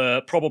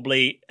were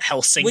probably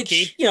Helsinki,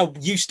 which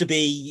used to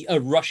be a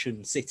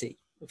Russian city,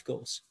 of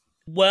course.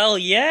 Well,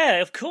 yeah,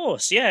 of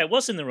course, yeah, it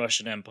was in the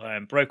Russian Empire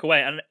and broke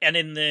away, and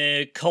in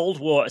the Cold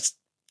War,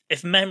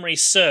 if memory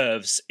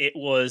serves, it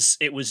was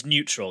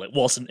neutral. It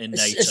wasn't in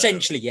NATO.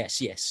 Essentially, yes,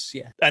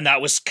 yeah. And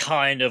that was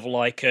kind of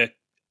like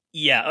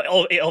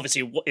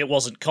obviously it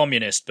wasn't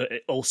communist, but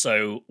it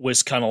also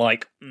was kind of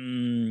like,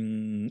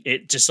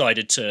 it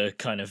decided to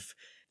kind of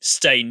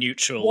stay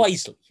neutral.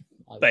 Wisely,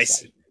 I would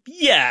say.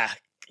 Yeah,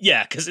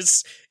 because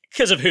it's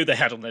because of who they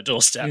had on their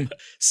doorstep.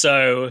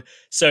 So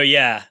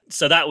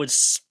that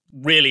was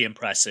really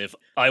impressive.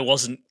 There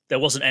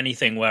wasn't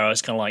anything where I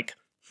was kind of like,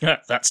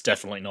 that's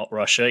definitely not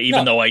Russia,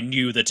 even though I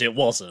knew that it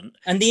wasn't.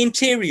 And the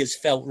interiors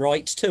felt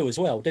right too, as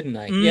well, didn't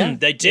they?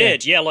 They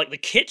did. Yeah, like the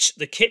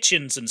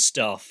kitchens and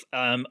stuff.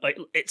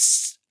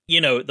 It's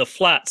the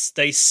flats.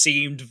 They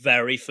seemed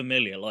very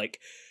familiar. Like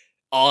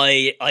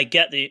I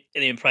get the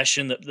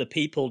impression that the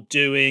people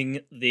doing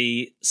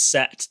the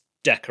set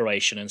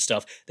decoration and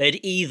stuff,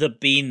 they'd either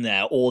been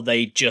there or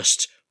they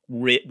just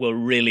were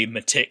really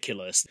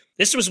meticulous.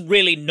 This was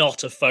really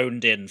not a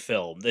phoned-in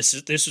film. This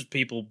was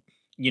people,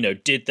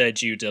 did their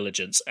due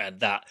diligence, and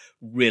that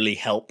really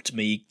helped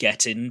me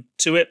get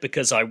into it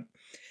because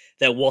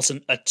there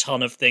wasn't a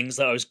ton of things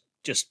that I was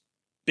just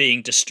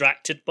being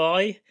distracted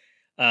by,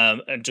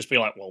 and just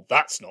being like, well,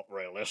 that's not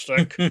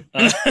realistic.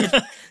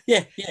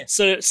 Yeah.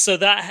 So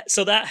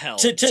that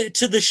helped.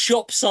 To the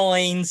shop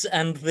signs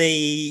and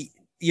the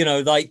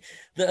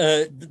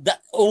that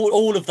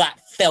all of that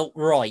felt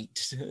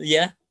right.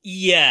 Yeah.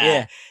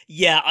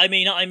 I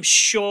mean, I'm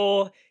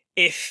sure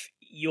if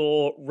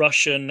you're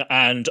Russian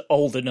and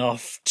old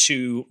enough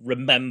to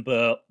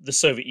remember the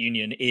Soviet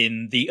Union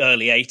in the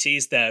early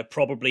 80s, there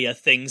probably are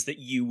things that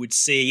you would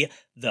see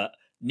that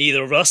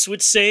neither of us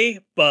would see,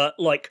 but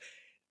like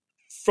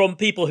from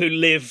people who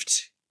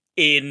lived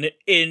in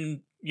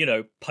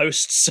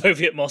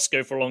post-Soviet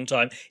Moscow for a long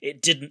time,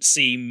 it didn't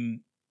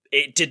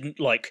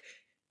like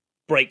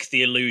break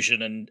the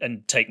illusion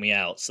and take me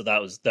out. So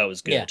that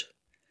was good.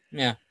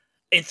 Yeah.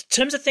 In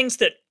terms of things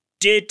that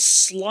did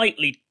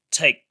slightly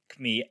take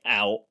me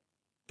out,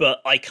 but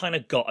I kind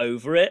of got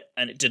over it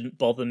and it didn't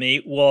bother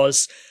me,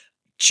 was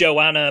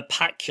Joanna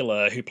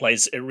Pacula, who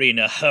plays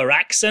Irina. Her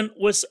accent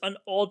was an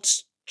odd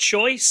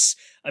choice.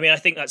 I mean, I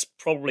think that's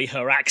probably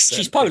her accent.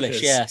 She's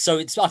Polish, yeah. So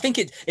I think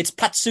it's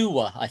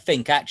Patsuwa. I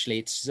think actually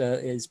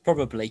it's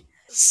probably.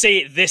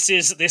 See, this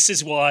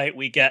is why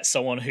we get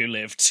someone who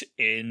lived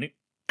in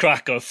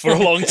Krakow for a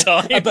long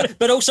time.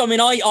 but also, I mean,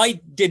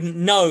 I didn't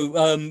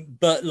know,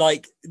 but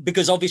like,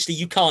 because obviously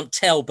you can't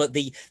tell, but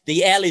the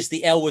L is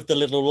the L with the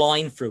little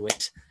line through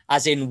it,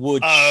 as in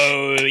wood.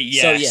 Oh,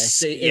 yes.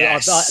 So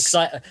yes.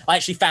 I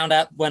actually found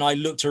out when I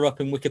looked her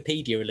up in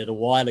Wikipedia a little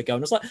while ago,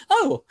 and I was like,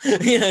 oh,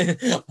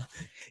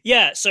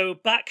 Yeah, so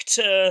back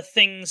to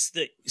things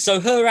that... So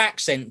her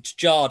accent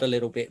jarred a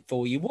little bit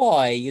for you.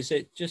 Why? Is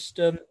it just...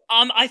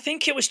 I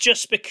think it was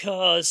just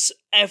because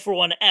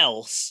everyone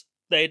else...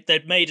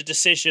 They'd made a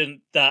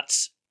decision that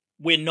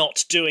we're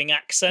not doing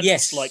accents.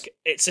 Yes. Like,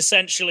 it's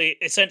essentially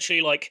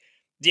like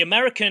the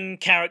American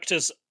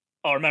characters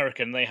are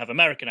American, they have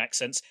American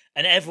accents,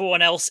 and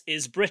everyone else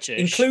is British.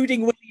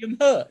 Including William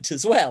Hurt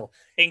as well.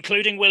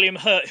 Including William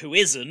Hurt, who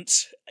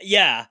isn't.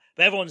 Yeah,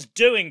 but everyone's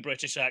doing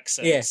British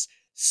accents. Yeah.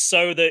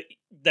 So that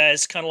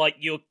there's kind of like,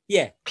 you're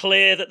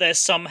clear that they're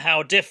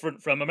somehow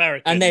different from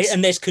Americans.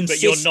 And there's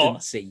consistency, but you're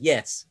not.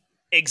 Yes.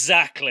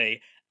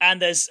 Exactly. And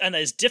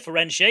there's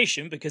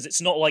differentiation, because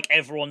it's not like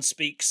everyone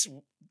speaks,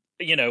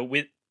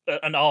 with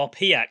an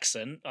RP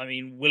accent. I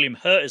mean, William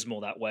Hurt is more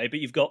that way, but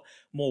you've got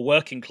more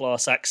working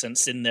class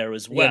accents in there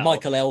as well. Yeah,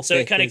 Michael Elphick, so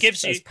it kind of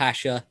gives you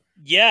Pasha.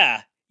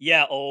 Yeah.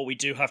 Or we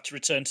do have to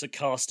return to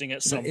casting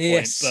at some point.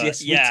 Yes, but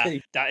we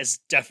do. that is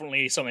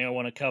definitely something I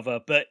want to cover.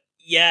 But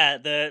yeah,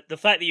 the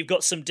fact that you've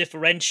got some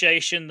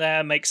differentiation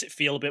there makes it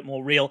feel a bit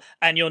more real,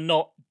 and you're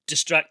not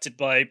distracted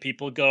by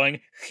people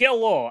going,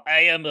 "Hello,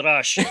 I am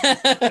Russian,"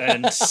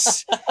 and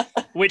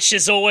which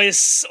is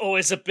always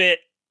a bit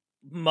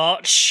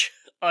much,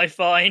 I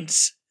find.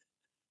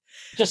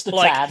 Just a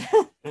tad.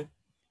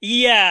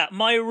 Yeah,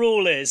 my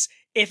rule is,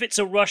 if it's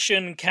a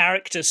Russian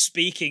character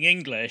speaking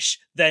English,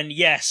 then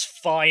yes,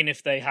 fine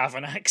if they have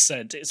an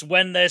accent. It's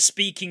when they're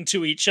speaking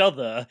to each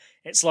other,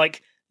 it's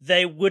like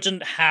they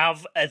wouldn't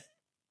have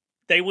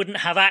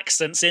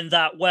accents in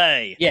that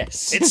way.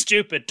 Yes. It's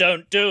stupid,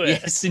 don't do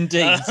it. Yes,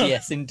 indeed.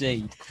 Yes,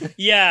 indeed.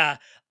 Yeah.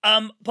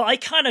 But I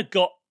kind of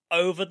got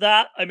over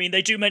that. I mean,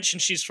 they do mention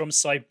she's from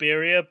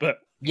Siberia, but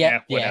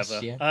yeah, whatever.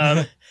 Yes,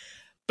 yeah.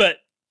 But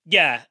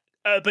yeah,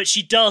 but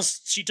she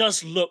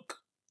does look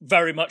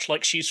very much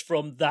like she's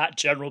from that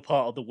general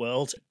part of the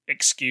world.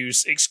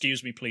 Excuse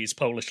me, please,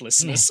 Polish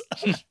listeners.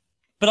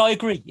 But I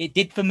agree. It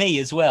did for me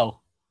as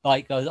well.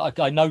 Like,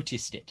 I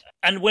noticed it.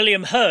 And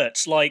William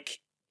Hurt, like,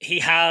 he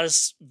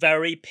has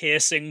very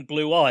piercing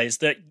blue eyes.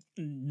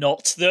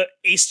 Not that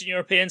Eastern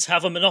Europeans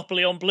have a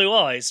monopoly on blue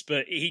eyes,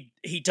 but he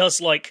does,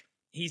 like,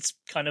 he's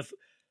kind of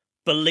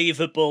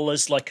believable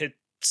as, like, a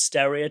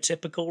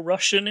stereotypical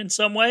Russian in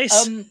some ways.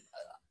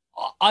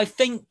 I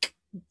think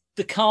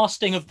the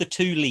casting of the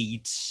two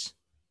leads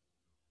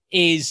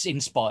is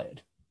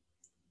inspired.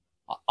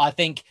 I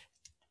think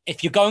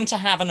if you're going to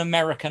have an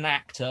American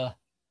actor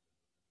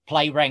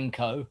play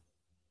Renko,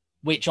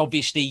 which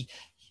obviously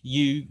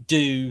you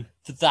do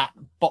for that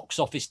box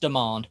office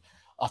demand,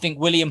 I think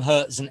William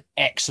Hurt is an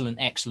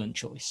excellent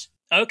choice.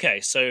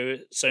 Okay, so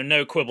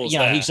no quibbles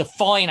there. There. He's a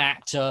fine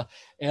actor.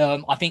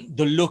 I think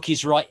the look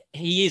is right.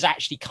 He is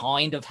actually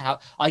kind of how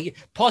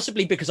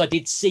possibly because I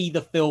did see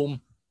the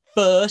film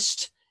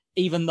first,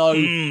 even though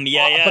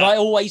but I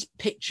always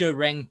picture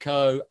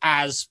Renko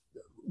as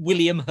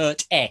William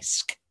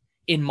Hurt-esque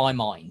in my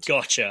mind.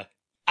 Gotcha.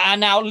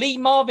 And now Lee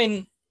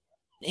Marvin,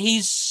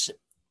 he's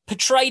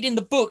portrayed in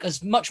the book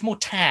as much more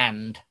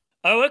tanned.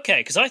 Oh, okay,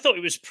 because I thought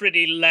he was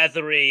pretty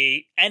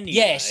leathery anyway.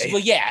 Yes,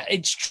 well, yeah,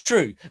 it's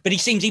true. But he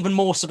seems even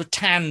more sort of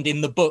tanned in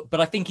the book, but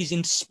I think he's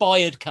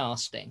inspired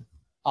casting.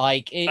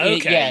 Like,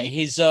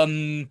 his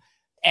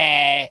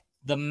air,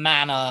 the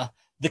manner,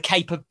 the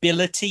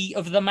capability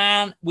of the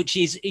man, which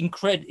is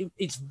incredible.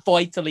 It's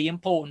vitally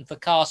important for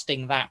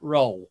casting that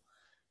role.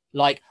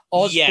 Like,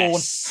 Osborn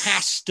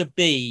has to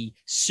be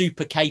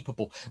super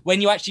capable. When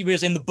you actually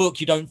realize in the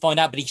book, you don't find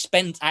out, but he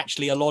spent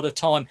actually a lot of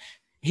time.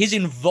 His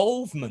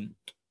involvement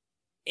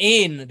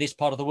in this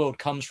part of the world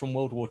comes from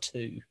World War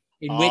II,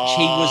 in which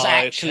he was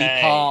actually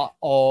part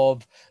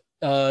of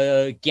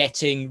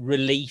getting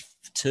relief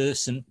to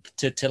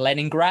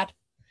Leningrad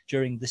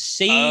during the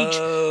siege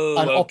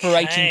and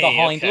operating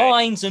behind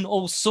lines and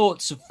all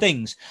sorts of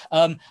things.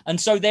 And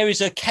so there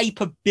is a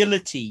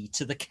capability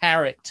to the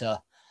character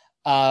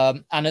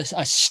and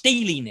a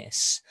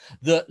steeliness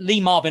that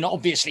Lee Marvin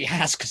obviously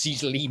has because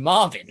he's Lee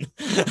Marvin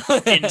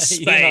in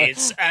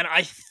spades. And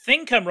I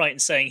think I'm right in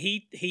saying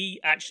he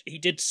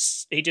did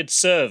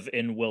serve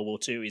in World War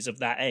II. He's of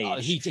that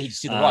age.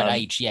 He's to the right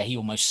age. Yeah, he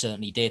almost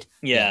certainly did.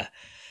 Yeah.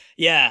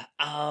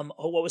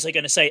 What was I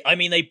going to say? I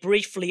mean, they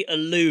briefly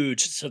allude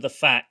to the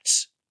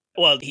fact.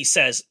 Well, he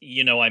says,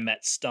 I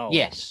met Stalin.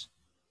 Yes.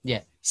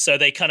 Yeah. So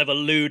they kind of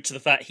allude to the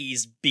fact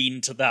he's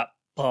been to that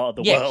part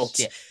of the world.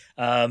 Yeah.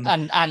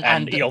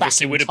 And he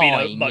obviously would have been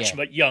a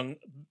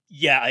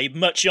a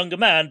much younger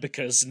man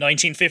because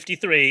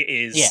 1953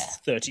 is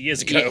 30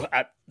 years ago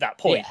at that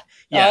point.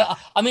 Yeah.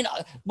 I mean,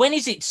 when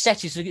is it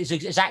set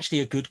is actually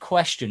a good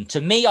question.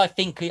 To me,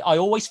 I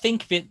always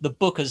think of the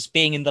book as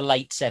being in the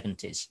late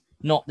 70s,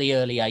 not the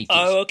early 80s.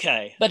 Oh,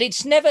 okay. But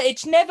it's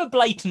never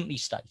blatantly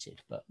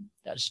stated, but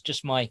that's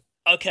just my...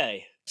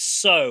 Okay,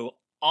 so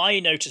I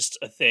noticed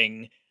a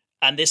thing,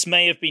 and this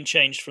may have been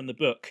changed from the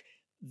book.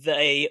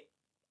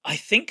 I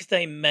think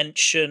they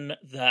mention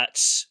that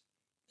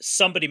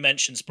somebody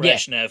mentions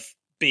Brezhnev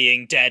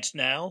being dead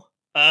now.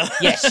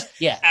 Yes,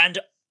 yeah. And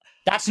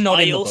that's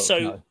not in the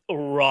book,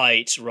 no.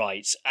 Right.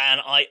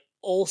 And I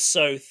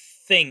also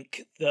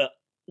think that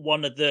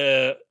one of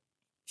the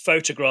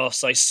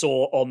photographs I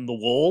saw on the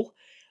wall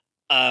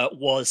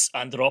was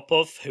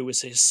Andropov, who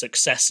was his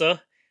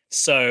successor.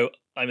 So,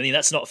 I mean,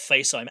 that's not a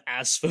face I'm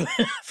as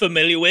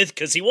familiar with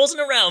because he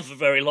wasn't around for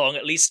very long,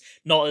 at least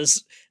not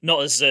as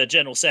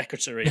general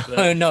secretary.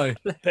 But, no.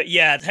 But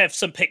yeah, they have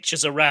some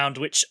pictures around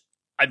which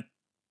I'm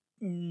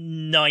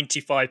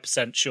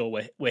 95%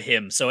 sure were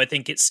him. So I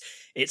think it's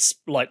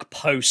like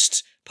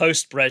post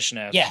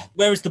Brezhnev. Yeah,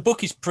 whereas the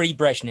book is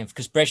pre-Brezhnev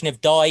because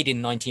Brezhnev died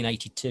in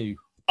 1982.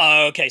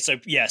 Oh, okay. So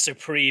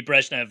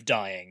pre-Brezhnev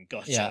dying.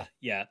 Gotcha.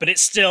 Yeah. But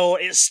it's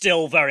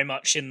still very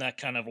much in that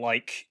kind of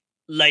like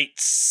late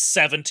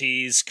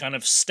 70s kind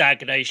of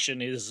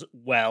stagnation is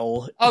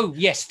well. Oh,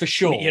 yes, for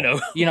sure.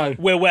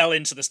 We're well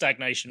into the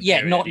stagnation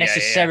period. Not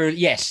necessarily.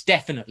 Yeah. Yes,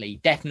 definitely.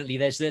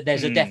 There's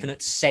a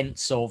definite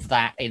sense of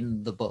that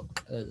in the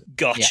book.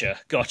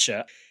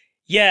 Gotcha.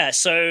 Yeah,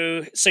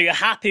 so you're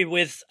happy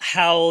with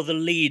how the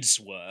leads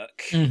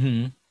work.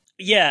 Mm-hmm.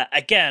 yeah,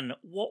 again,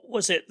 what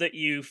was it that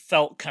you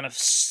felt kind of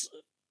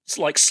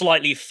like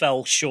slightly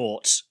fell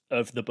short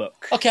of the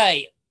book?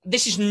 Okay,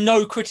 this is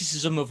no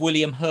criticism of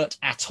William Hurt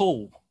at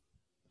all,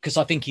 because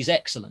I think he's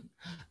excellent.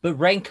 But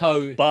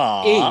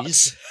Renko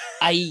is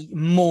a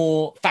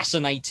more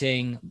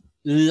fascinating,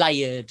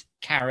 layered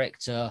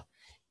character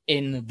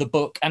in the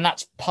book. And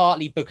that's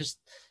partly because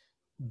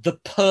the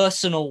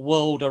personal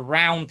world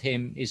around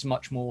him is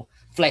much more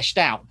fleshed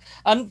out.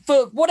 And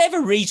for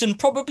whatever reason,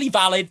 probably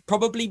valid,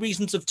 probably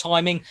reasons of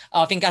timing,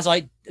 I think, as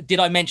I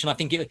mention, I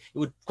think it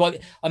would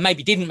quite, I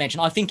maybe didn't mention,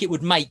 I think it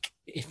would make,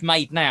 if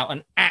made now,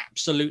 an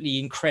absolutely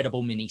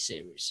incredible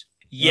miniseries.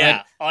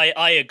 Yeah, right?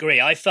 I agree.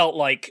 I felt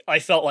like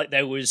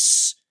there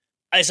was,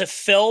 as a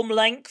film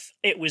length,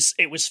 it was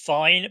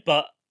fine,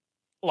 but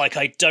like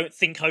I don't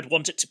think I'd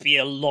want it to be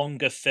a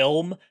longer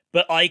film.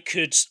 But I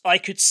could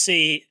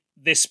see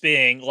this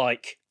being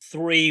like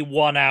 3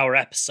 1-hour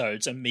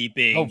episodes and me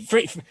being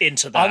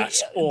into that.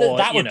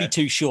 That would be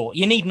too short.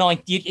 You need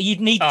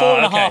you'd need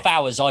 4.5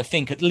 hours, I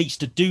think, at least,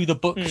 to do the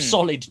book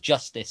solid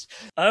justice.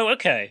 Oh,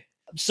 okay.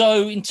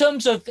 So in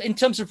terms of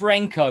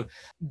Renko,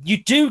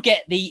 you do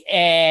get the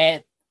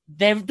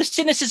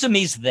cynicism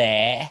is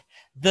there,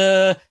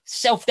 the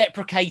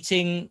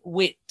self-deprecating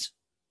wit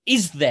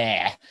is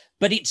there,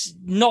 but it's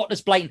not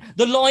as blatant.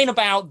 The line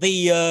about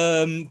the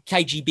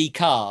KGB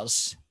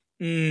cars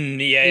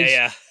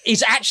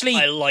is actually,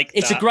 I like that.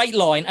 It's a great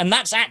line, and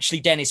that's actually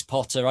Dennis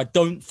Potter. I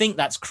don't think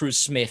that's Cruz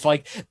Smith.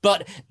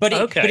 But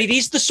it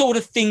is the sort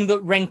of thing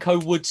that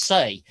Renko would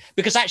say,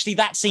 because actually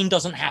that scene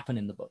doesn't happen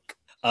in the book.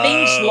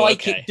 Things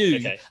like it do.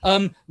 Okay.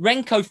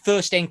 Renko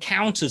first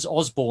encounters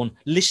Osborn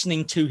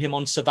listening to him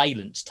on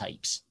surveillance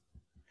tapes,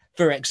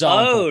 for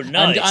example. Oh,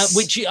 nice.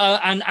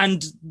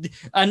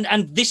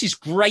 And this is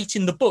great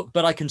in the book,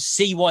 but I can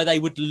see why they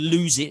would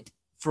lose it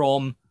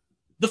from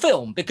the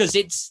film, because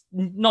it's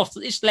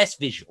less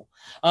visual.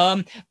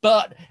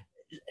 But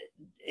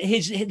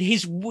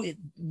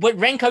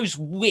Renko's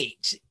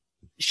wit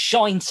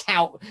shines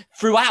out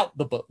throughout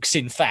the books,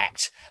 in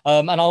fact.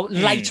 And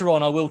later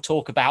on I will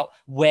talk about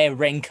where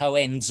Renko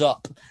ends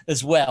up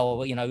as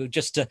well,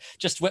 just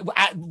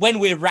when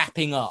we're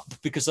wrapping up,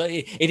 because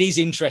it is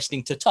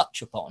interesting to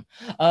touch upon.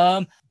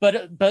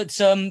 But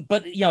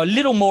a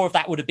little more of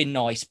that would have been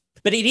nice.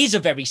 But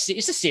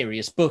it's a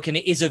serious book, and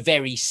it is a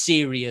very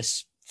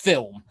serious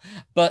film,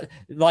 but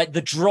like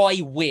the dry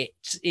wit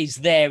is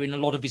there in a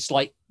lot of its,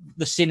 like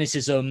the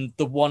cynicism,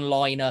 the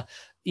one-liner,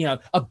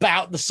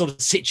 about the sort of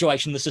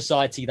situation, the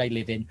society they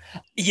live in.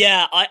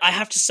 Yeah, I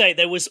have to say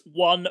there was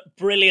one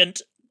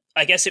brilliant,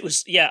 I guess it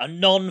was, a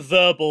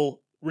non-verbal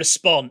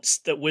response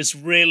that was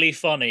really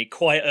funny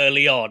quite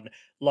early on.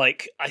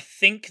 Like, I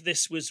think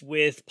this was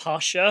with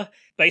Pasha.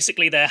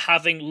 Basically, they're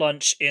having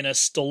lunch in a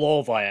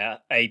stolovaya,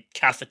 a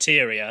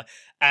cafeteria,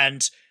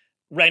 and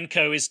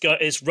Renko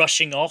is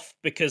rushing off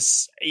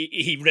because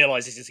he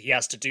realizes he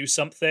has to do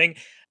something.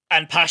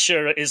 And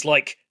Pasha is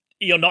like,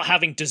 "You're not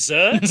having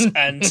dessert?"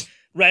 And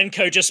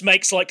Renko just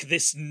makes like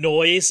this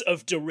noise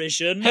of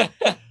derision.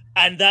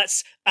 And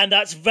that's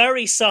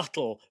very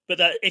subtle, but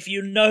that if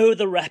you know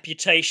the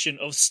reputation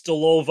of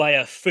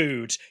Stolovaya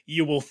food,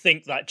 you will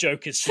think that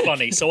joke is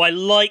funny. So I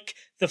like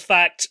the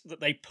fact that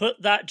they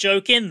put that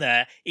joke in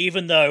there,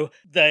 even though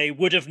they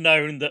would have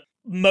known that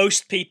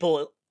most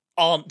people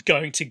aren't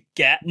going to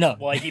get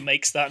why he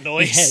makes that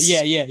noise.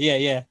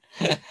 Yeah.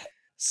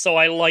 So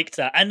I liked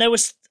that. And there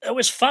was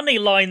funny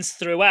lines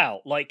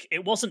throughout. Like,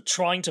 it wasn't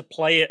trying to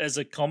play it as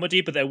a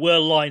comedy, but there were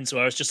lines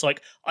where I was just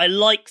like, I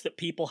like that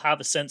people have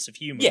a sense of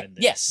humor in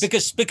this. Yes,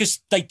 because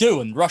they do,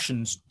 and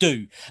Russians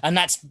do. And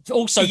that's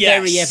also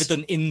very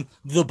evident in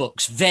the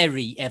books.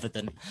 Very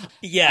evident.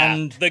 Yeah,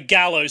 and the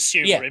gallows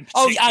humor in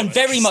particular. Oh, and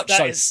very much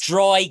so.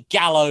 Dry,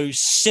 gallows,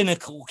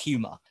 cynical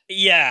humor.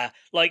 Yeah,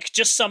 like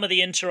just some of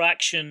the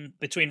interaction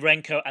between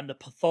Renko and the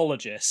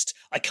pathologist.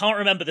 I can't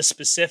remember the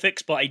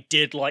specifics, but I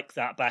did like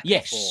that back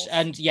and forth.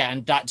 And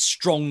that's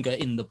stronger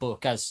in the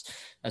book, as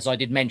I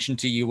did mention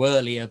to you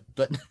earlier.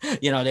 But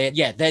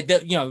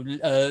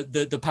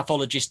the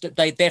pathologist,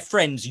 they're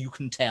friends, you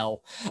can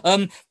tell.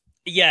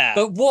 Yeah.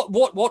 But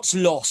what's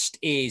lost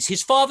is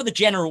his father, the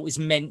general, is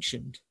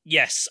mentioned.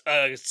 Yes,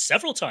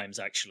 several times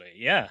actually.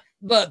 Yeah.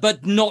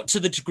 But not to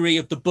the degree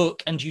of the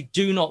book, and you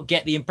do not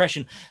get the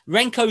impression.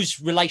 Renko's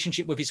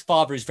relationship with his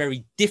father is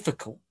very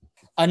difficult.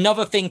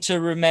 Another thing to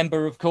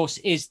remember, of course,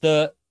 is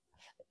that,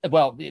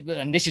 well,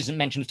 and this isn't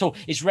mentioned at all,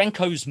 is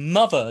Renko's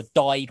mother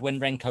died when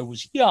Renko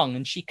was young,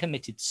 and she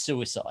committed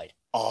suicide.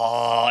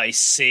 Oh, I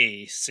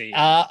see.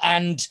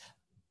 And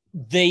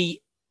the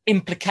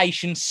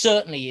implication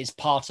certainly is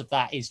part of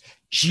that is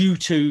due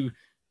to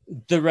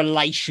the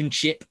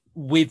relationship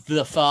with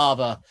the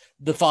father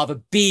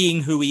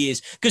being who he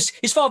is, because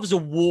his father's a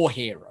war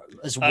hero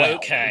as well,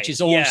 which is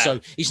also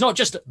he's not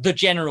just the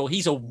general,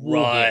 he's a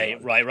war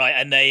hero. Right.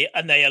 And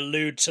they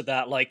allude to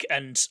that, like,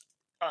 and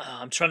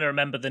I'm trying to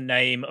remember the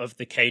name of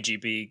the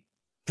KGB.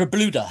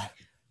 Prabluda.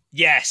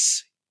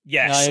 Yes.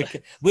 Yes.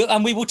 Okay.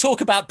 We will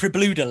talk about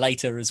Prebluder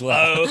later as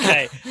well. Oh,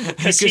 okay.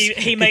 Because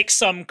he makes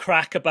some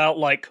crack about,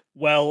 like,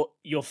 well,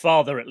 your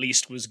father at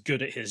least was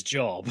good at his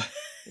job.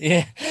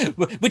 Yeah,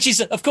 which is,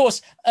 of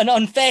course, an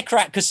unfair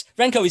crack because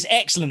Renko is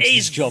excellent at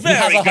his job.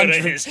 Very good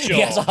at his job. He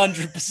has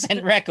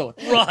 100% record.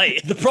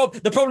 Right.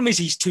 The problem is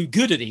he's too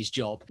good at his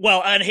job.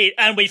 Well,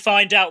 and we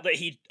find out that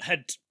he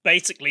had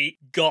basically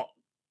got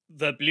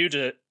the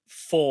Bluder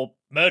for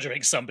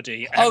murdering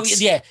somebody. Oh,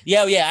 yeah,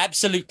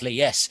 absolutely,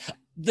 yes.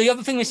 The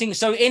other thing we think,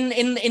 so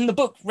in the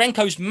book,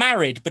 Renko's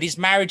married, but his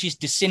marriage is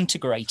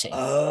disintegrating.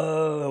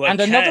 Oh,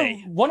 okay.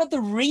 And one of the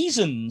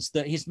reasons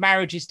that his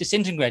marriage is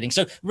disintegrating.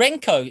 So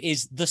Renko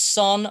is the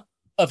son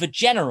of a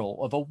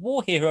general, of a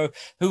war hero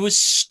who was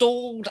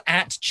stalled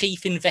at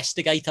chief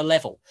investigator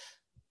level.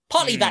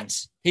 Partly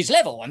that's his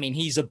level. I mean,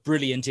 he's a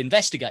brilliant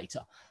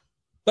investigator,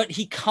 but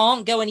he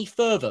can't go any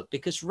further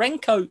because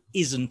Renko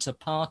isn't a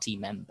party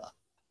member.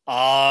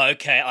 Ah,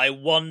 okay. I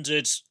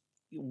wondered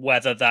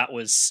whether that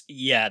was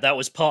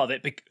part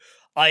of it.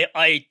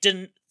 I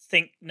didn't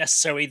think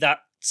necessarily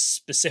that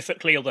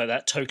specifically, although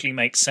that totally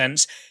makes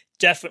sense.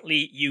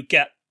 Definitely you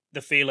get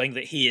the feeling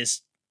that he is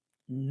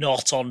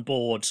not on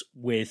board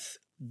with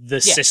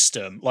the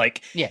system.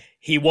 Like,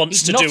 he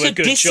wants to do a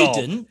good job.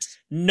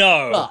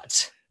 No,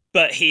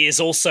 but he's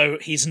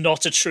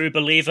not a true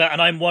believer. And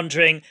I'm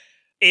wondering,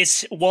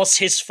 was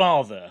his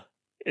father...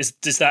 Is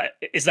that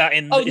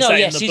in the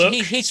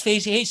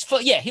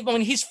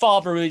book? His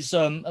father is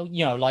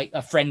like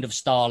a friend of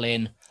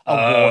Stalin,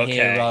 war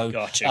hero.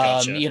 Gotcha.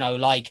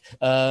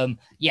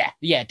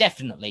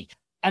 Definitely.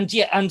 And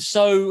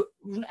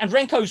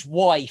Renko's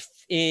wife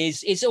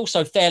is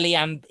also fairly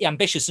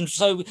ambitious, and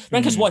so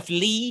Renko's wife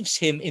leaves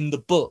him in the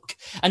book,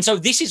 and so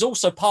this is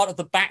also part of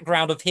the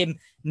background of him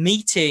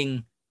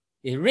meeting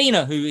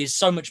Irina, who is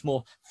so much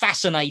more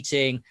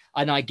fascinating,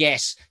 and I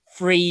guess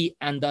free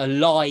and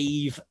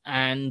alive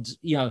and,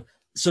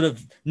 sort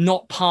of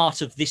not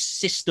part of this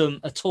system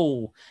at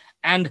all.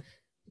 And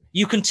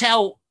you can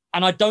tell,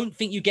 and I don't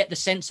think you get the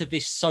sense of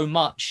this so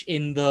much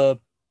in the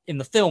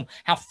film,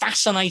 how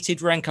fascinated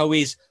Renko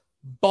is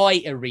by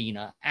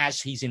Irina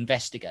as he's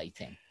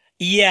investigating.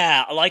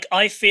 Yeah, like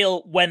I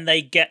feel when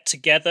they get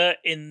together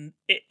in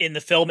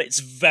the film, it's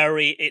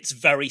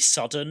very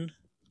sudden.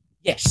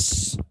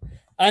 Yes.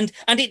 And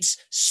it's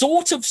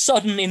sort of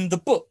sudden in the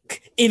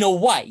book, in a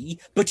way,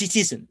 but it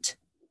isn't.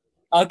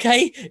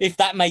 Okay? If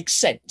that makes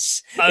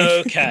sense.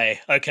 Okay,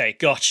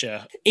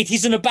 gotcha. It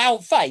is an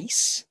about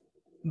face,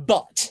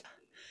 but...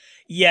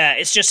 Yeah,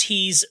 it's just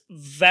he's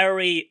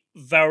very,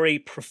 very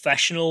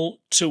professional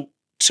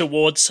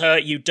towards her.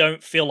 You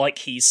don't feel like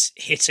he's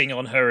hitting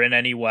on her in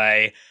any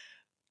way.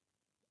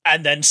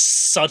 And then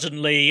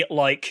suddenly,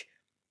 like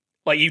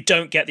you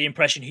don't get the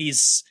impression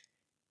he's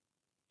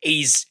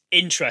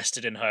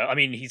interested in her. I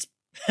mean, he's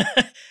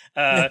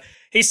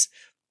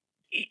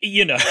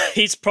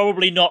he's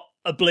probably not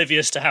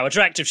oblivious to how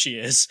attractive she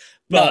is,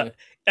 but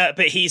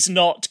he's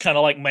not kind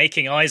of like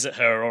making eyes at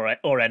her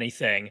or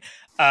anything.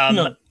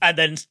 And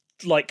then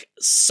like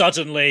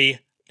suddenly,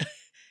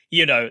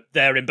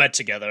 they're in bed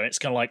together. It's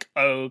kind of like,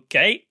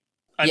 okay.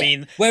 I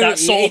mean, that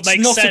sort of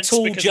makes sense. It's not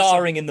at all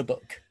jarring in the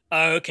book.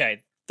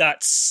 Okay,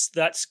 that's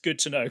good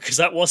to know, because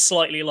that was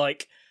slightly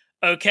like,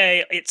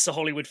 okay, it's a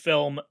Hollywood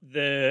film.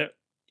 The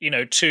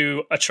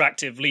two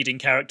attractive leading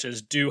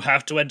characters do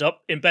have to end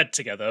up in bed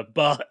together,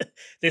 but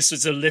this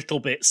was a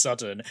little bit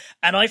sudden.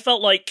 And I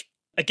felt like,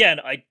 again,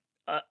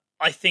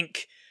 I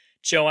think,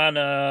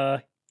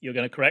 Joanna, you're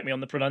going to correct me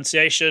on the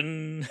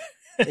pronunciation.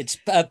 It's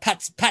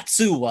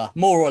Patsua,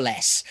 more or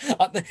less.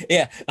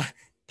 Yeah.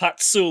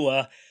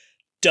 Patsua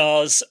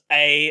does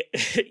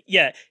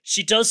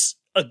she does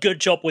a good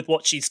job with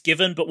what she's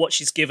given, but what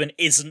she's given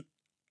isn't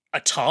a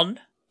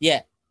ton.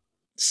 Yeah.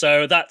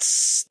 So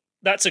that's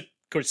a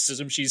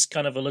criticism. She's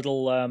kind of a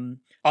little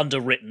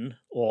underwritten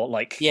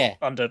or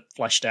under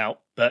fleshed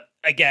out. But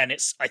again,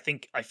 I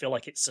feel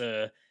like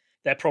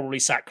they're probably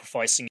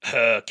sacrificing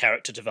her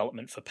character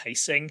development for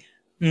pacing.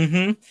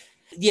 Mm-hmm.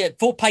 Yeah,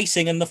 for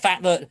pacing, and the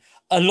fact that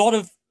a lot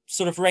of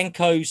sort of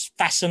Renko's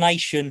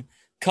fascination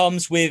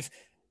comes with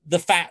the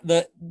fact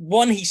that,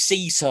 one, he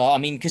sees her. I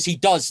mean, because he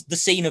does the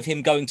scene of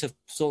him going to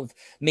sort of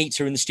meet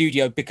her in the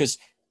studio because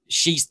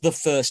she's the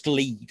first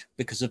lead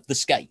because of the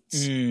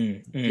skates.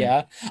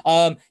 Yeah.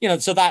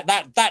 So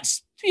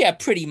that's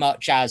pretty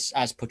much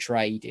as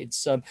portrayed.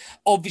 It's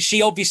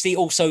obviously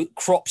also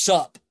crops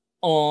up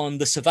on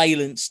the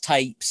surveillance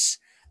tapes,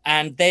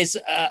 and there's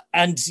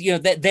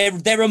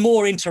there are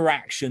more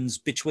interactions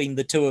between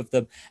the two of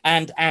them,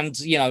 and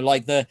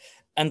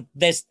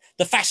there's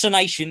the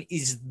fascination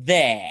is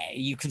there.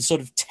 You can sort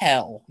of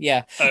tell.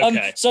 Yeah.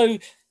 Okay.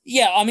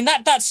 I mean,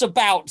 that's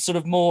about sort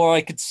of more,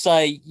 I could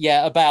say,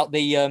 about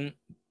the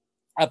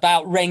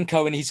about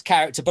Renko and his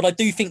character, but I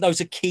do think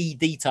those are key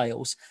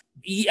details.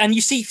 And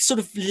you see sort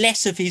of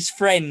less of his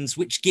friends,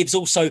 which gives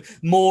also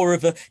more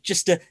of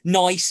just a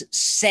nice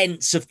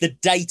sense of the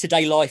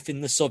day-to-day life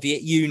in the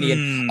Soviet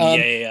Union.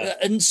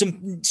 And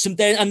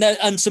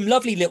some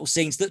lovely little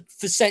scenes that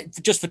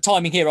just for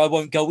timing here I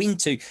won't go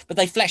into, but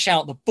they flesh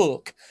out the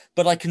book,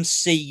 but I can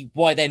see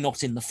why they're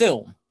not in the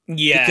film.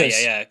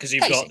 Because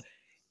you've got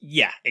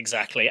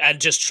exactly,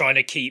 and just trying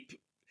to keep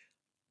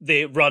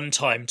the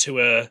runtime to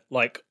a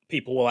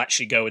people will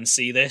actually go and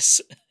see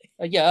this.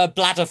 A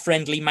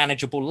bladder-friendly,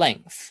 manageable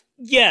length.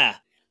 Yeah.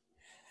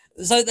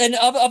 So then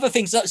other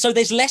things. So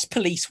there's less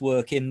police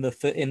work in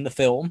the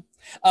film,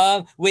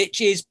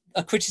 which is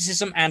a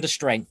criticism and a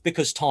strength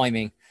because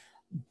timing.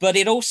 But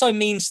it also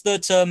means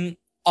that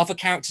other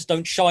characters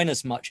don't shine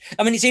as much.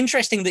 I mean, it's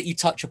interesting that you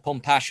touch upon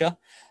Pasha.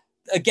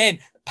 Again,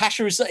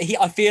 Pasha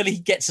I feel he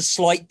gets a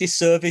slight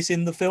disservice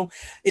in the film.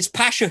 It's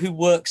Pasha who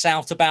works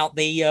out about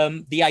the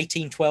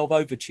 1812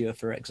 overture,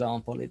 for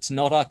example. It's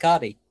not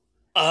Arkady.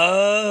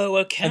 Oh,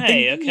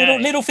 okay.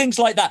 Little things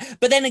like that.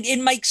 But then it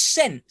makes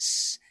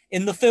sense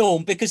in the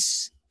film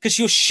because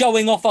you're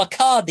showing off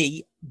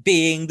Arkady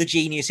being the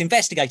genius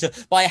investigator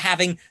by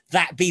having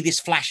that be this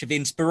flash of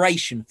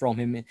inspiration from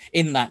him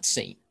in that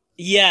scene.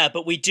 Yeah,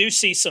 but we do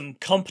see some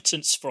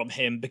competence from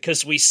him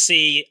because we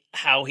see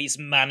how he's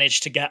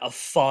managed to get a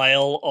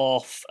file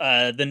off,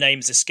 the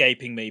name's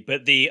escaping me,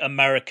 but the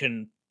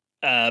American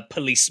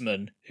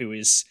policeman who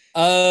is...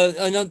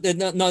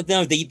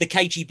 the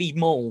KGB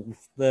mole.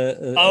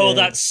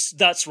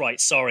 That's right.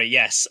 Sorry,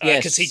 yes.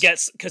 Because he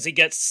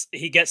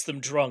gets them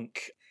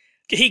drunk.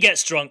 He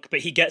gets drunk, but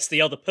he gets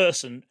the other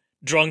person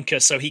drunker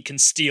so he can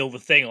steal the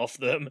thing off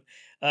them.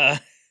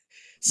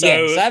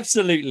 Yes,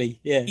 absolutely.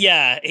 Yeah.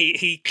 Yeah,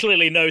 he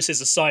clearly knows his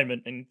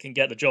assignment and can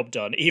get the job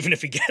done, even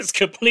if he gets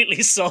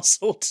completely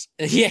sozzled.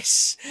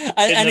 Yes.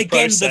 And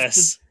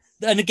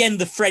again,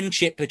 the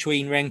friendship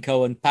between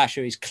Renko and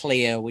Pasha is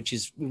clear, which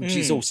is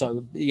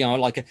also,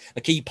 like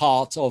a key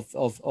part of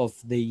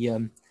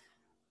the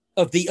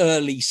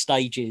early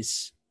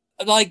stages.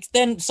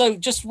 So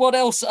just what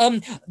else?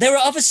 There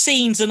are other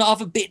scenes and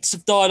other bits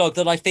of dialogue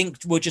that I think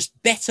were just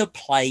better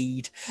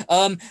played.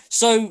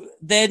 So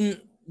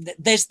then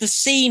there's the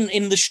scene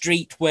in the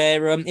street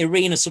where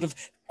Irina sort of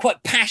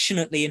quite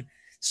passionately and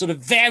sort of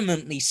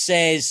vehemently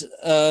says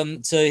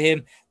to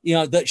him,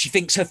 that she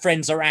thinks her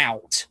friends are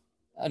out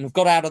and have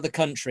got out of the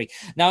country.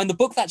 Now, in the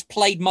book, that's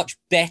played much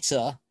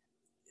better.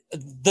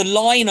 The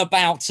line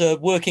about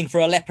working for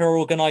a leper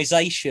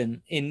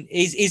organization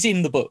is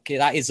in the book.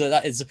 It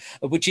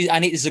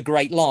is a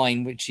great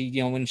line, which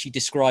when she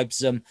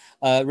describes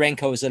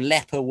Renko as a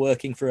leper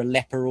working for a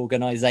leper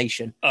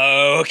organization.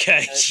 Oh,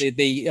 okay.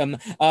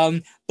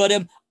 But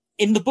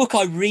in the book,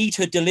 I read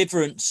her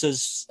deliverance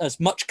as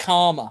much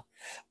calmer.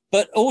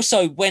 But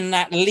also when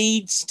that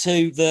leads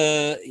to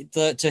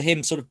to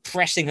him sort of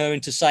pressing her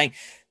into saying,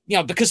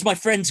 because my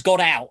friends got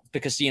out,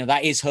 because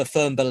that is her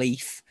firm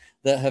belief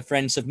that her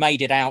friends have made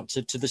it out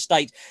to the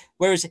States.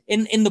 Whereas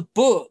in the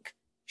book,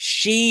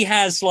 she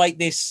has like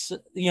this,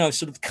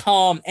 sort of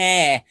calm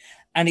air,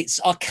 and it's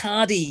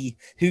Arkady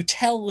who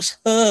tells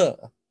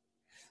her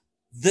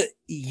that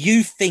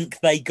you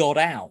think they got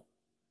out.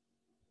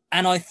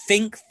 And I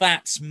think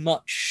that's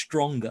much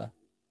stronger.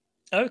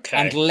 Okay.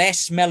 And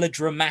less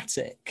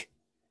melodramatic.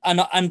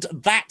 And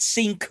that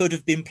scene could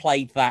have been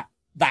played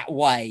that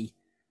way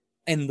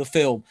in the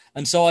film.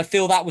 And so I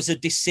feel that was a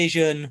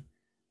decision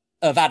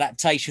of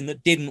adaptation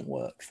that didn't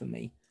work for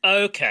me.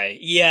 Okay,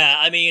 yeah,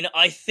 I mean,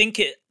 I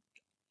think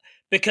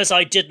because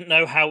I didn't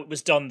know how it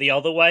was done the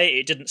other way,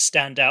 it didn't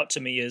stand out to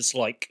me as,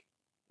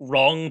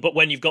 wrong, but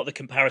when you've got the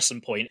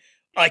comparison point,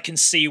 I can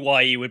see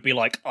why you would be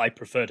like, I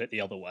preferred it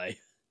the other way.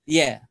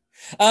 Yeah.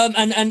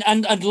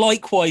 And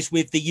likewise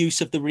with the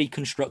use of the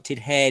reconstructed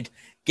head,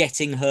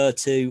 getting her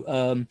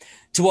to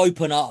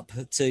open up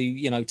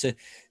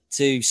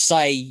to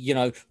say,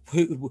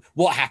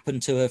 what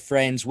happened to her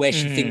friends, where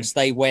she thinks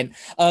they went.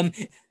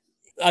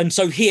 And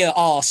so here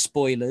are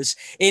spoilers.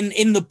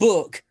 In the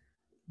book,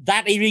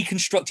 that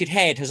reconstructed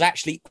head has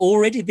actually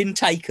already been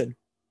taken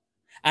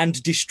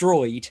and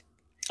destroyed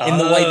in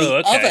the way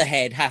the other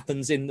head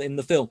happens in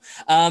the film.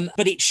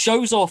 But it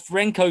shows off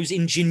Renko's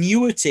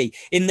ingenuity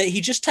in that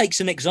he just takes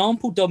an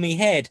example dummy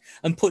head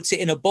and puts it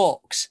in a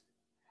box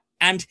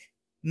and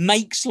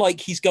makes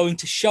like he's going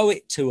to show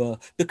it to her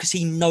because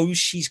he knows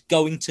she's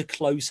going to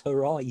close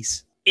her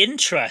eyes.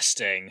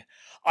 Interesting.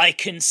 I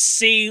can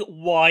see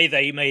why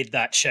they made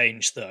that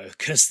change, though,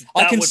 because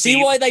I can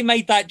see why they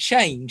made that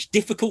change.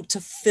 Difficult to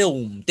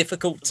film,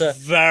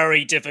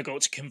 very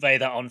difficult to convey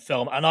that on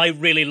film, and I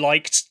really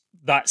liked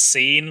that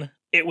scene.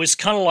 It was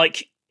kind of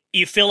like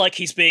you feel like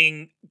he's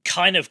being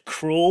kind of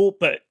cruel,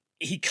 but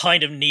he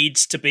kind of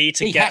needs to be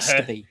to get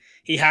her.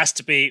 He has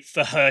to be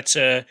for her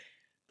to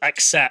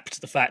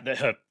accept the fact that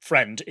her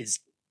friend is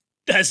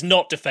has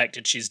not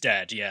defected. She's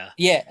dead. Yeah.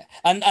 Yeah,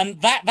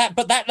 and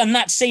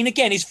that scene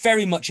again is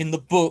very much in the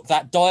book.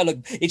 That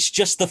dialogue. It's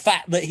just the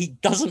fact that he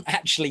doesn't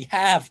actually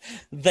have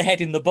the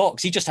head in the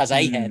box. He just has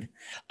a head.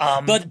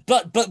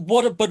 But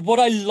what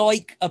I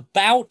like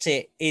about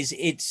it is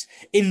it's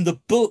in the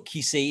book.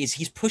 You see, is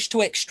he's pushed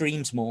to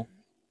extremes more.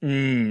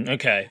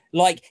 Okay.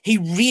 Like, he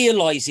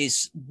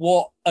realizes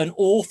what an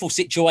awful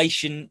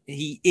situation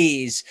he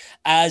is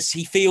as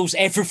he feels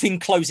everything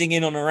closing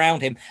in on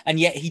around him, and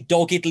yet he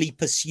doggedly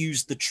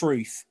pursues the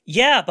truth.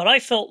 Yeah, but I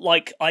felt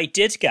like I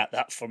did get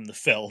that from the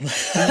film.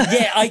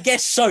 Yeah, I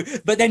guess so.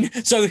 But then,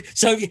 so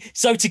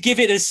to give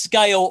it a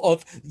scale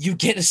of, you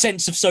get a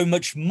sense of so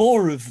much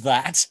more of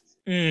that.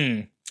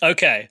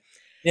 Okay.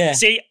 Yeah.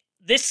 See,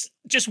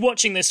 just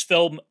watching this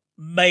film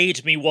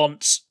made me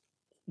want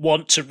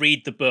to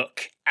read the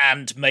book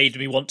and made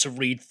me want to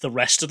read the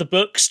rest of the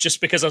books,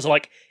 just because I was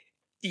like,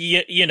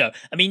 you know,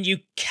 I mean, you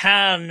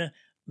can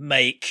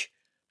make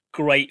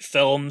great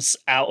films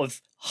out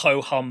of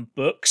ho-hum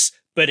books,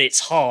 but it's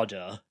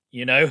harder,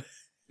 you know?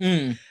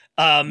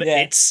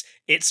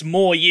 It's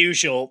more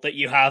usual that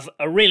you have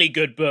a really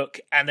good book,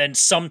 and then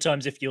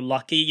sometimes, if you're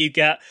lucky, you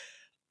get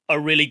a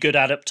really good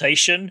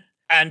adaptation.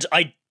 And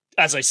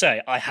as I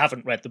say, I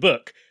haven't read the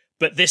book,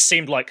 but this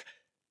seemed like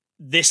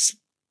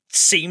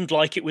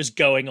it was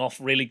going off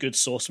really good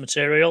source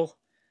material.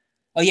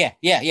 Oh yeah,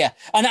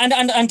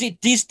 and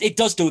it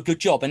does do a good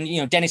job. And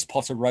you know, Dennis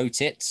Potter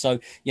wrote it, so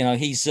you know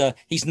he's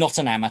not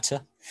an amateur.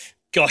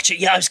 Gotcha.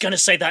 Yeah, I was going to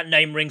say that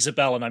name rings a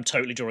bell, and I'm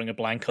totally drawing a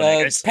blank on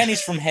it.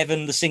 Pennies from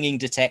Heaven, The Singing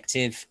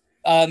Detective.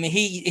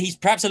 He's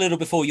perhaps a little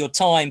before your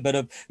time,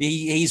 but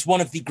he's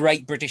one of the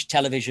great British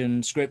television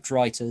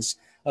scriptwriters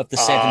of the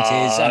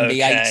 70s and the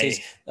 80s.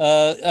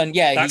 And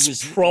yeah, that's he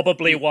was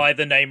probably why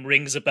the name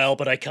rings a bell,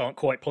 but I can't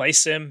quite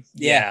place him.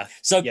 Yeah.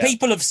 So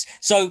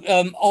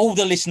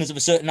older listeners of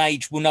a certain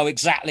age will know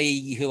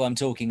exactly who I'm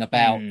talking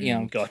about. You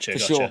know, gotcha.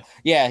 Sure.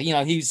 Yeah, you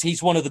know,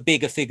 he's one of the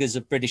bigger figures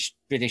of British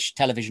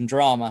television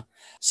drama.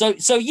 So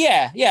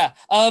yeah.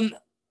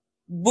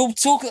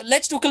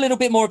 Let's talk a little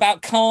bit more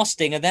about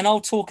casting, and then I'll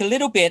talk a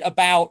little bit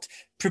about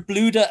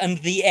Prebluda and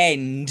the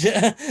end.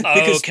 But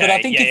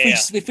I think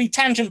if we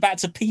tangent back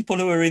to people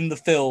who are in the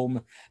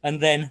film,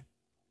 and then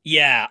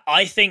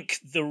I think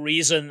the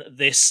reason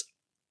this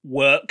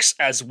works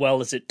as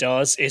well as it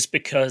does is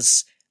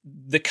because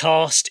the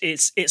cast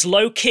it's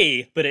low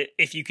key, but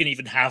if you can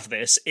even have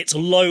this, it's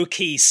low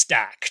key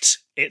stacked.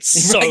 It's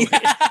so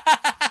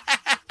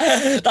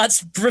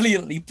that's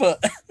brilliantly put.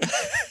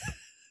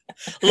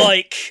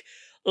 Like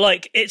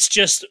it's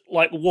just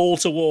like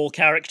wall-to-wall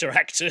character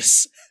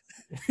actors.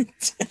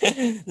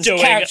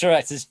 Character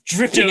actors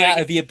dripping out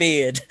of your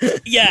beard.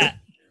 yeah,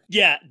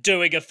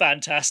 doing a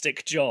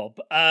fantastic job.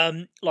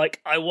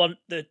 Like I want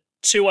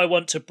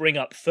to bring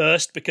up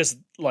first because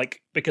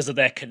of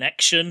their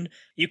connection.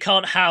 You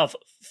can't have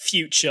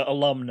future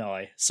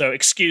alumni, so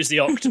excuse the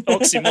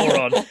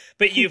oxymoron,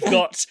 but you've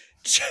got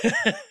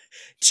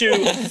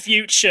two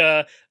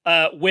future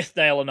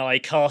Withnail and I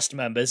cast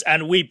members,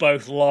 and we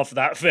both love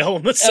that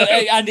film. So.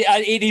 And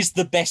it is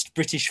the best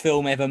British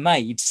film ever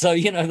made. So,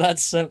 you know,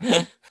 that's...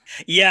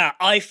 Yeah,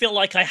 I feel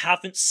like I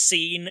haven't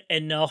seen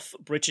enough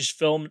British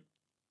film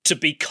to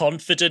be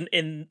confident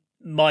in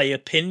my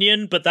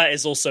opinion, but that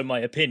is also my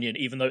opinion,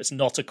 even though it's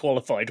not a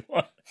qualified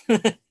one.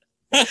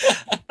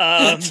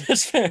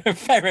 That's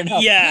fair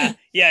enough. Yeah.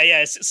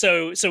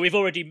 So we've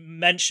already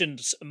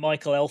mentioned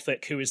Michael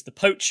Elphick, who is the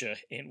poacher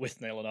in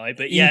Withnail and I,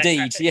 but yeah,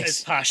 indeed, yes,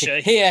 as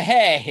Pasha.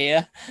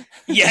 Here.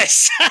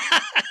 Yes.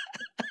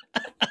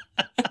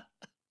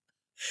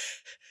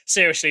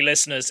 Seriously,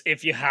 listeners,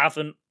 if you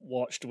haven't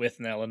watched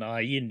Withnail and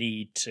I, you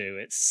need to.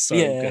 It's so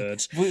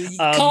good. Well, you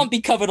can't be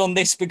covered on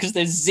this because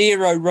there's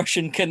zero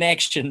Russian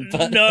connection.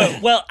 But no,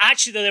 well,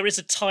 actually, there is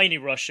a tiny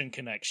Russian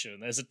connection.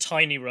 There's a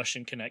tiny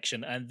Russian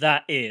connection, and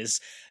that is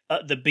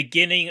at the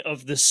beginning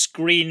of the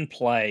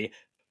screenplay,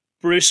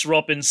 Bruce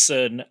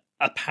Robinson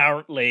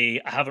apparently,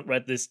 I haven't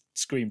read this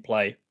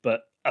screenplay,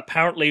 but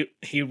apparently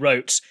he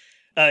wrote,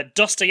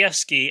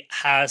 Dostoevsky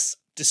has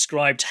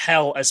described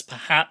hell as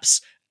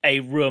perhaps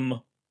a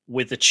room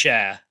with a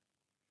chair.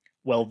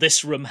 Well,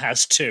 this room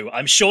has two.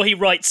 I'm sure he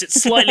writes it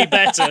slightly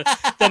better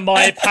than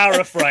my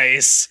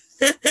paraphrase.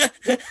 That's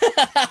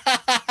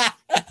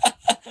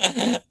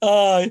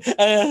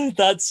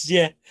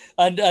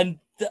and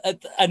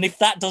if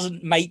that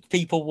doesn't make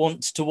people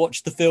want to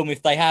watch the film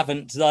if they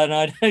haven't, then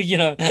I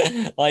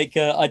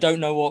don't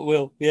know what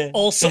will. Yeah.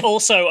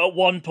 Also, at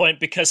one point,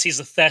 because he's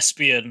a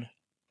thespian,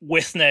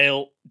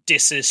 Withnail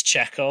disses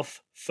Chekhov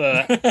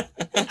for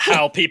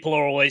how people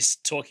are always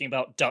talking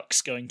about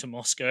ducks going to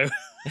Moscow.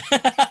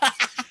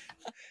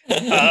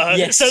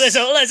 Yes. So there's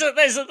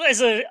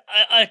a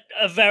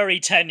very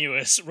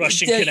tenuous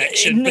Russian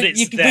connection, but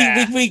it's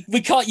there.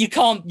 You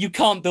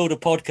can't build a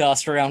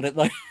podcast around it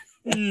though.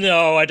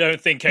 No, I don't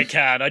think I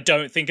can. I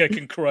don't think I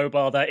can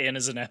crowbar that in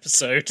as an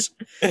episode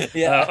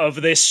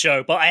of this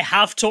show. But I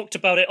have talked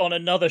about it on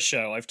another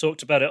show. I've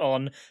talked about it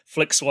on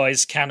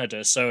Flixwise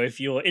Canada. So if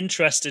you're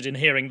interested in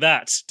hearing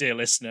that, dear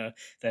listener,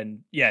 then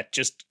yeah,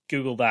 just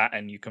Google that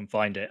and you can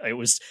find it.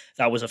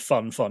 That was a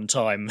fun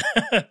time.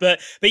 but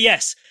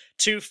yes,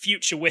 to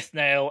future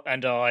Withnail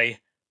and I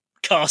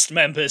cast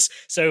members.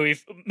 So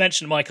we've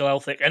mentioned Michael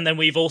Elphick, and then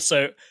we've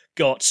also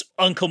got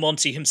Uncle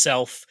Monty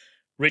himself,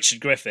 Richard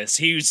Griffiths.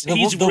 He's the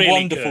really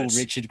wonderful good.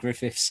 Richard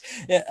Griffiths,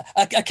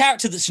 a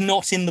character that's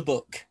not in the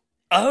book.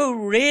 Oh,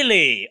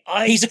 really?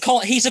 He's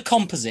a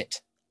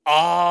composite.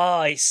 Ah,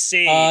 I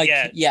see.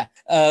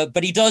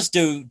 But he does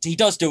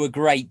do a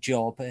great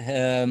job.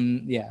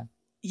 Yeah.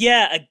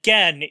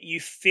 Again, you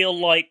feel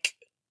like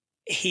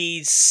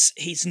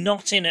he's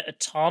not in it a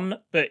ton,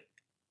 but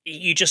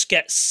you just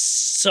get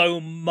so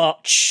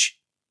much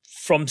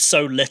from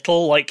so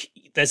little. Like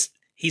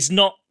he's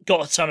not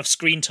got a ton of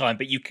screen time,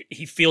 but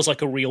he feels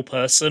like a real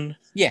person.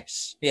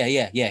 Yes,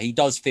 yeah. He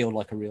does feel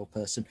like a real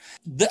person,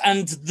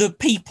 and the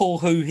people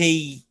who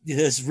he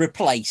has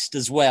replaced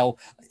as well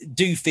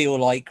do feel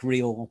like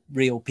real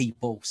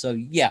people. So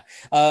yeah,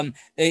 and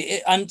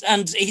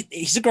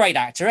he's a great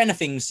actor.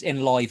 Anything's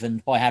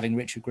enlivened by having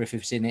Richard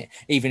Griffiths in it,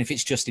 even if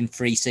it's just in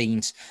 3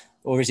 scenes,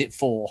 or is it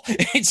 4?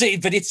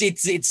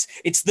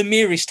 It's the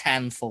merest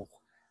handful,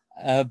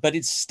 but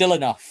it's still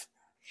enough.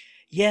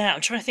 Yeah,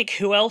 I'm trying to think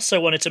who else I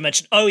wanted to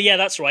mention. Oh, yeah,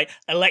 that's right.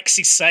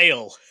 Alexei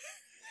Sayle.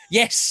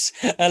 Yes,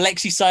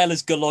 Alexei Sayle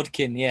as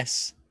Golodkin,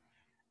 yes.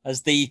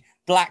 As the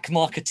Black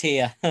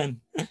Marketeer.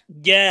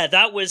 Yeah,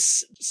 that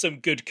was some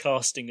good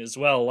casting as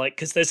well. Like,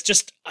 because there's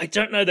just, I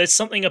don't know, there's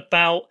something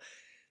about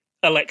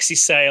Alexei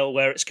Sayle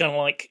where it's kind of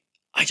like,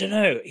 I don't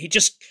know, he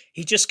just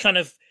kind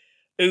of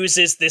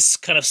oozes this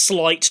kind of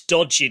slight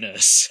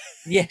dodginess.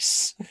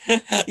 Yes.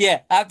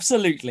 Yeah,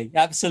 absolutely.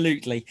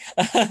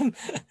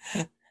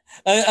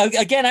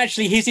 Again,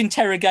 actually, his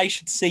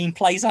interrogation scene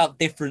plays out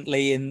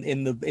differently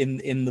in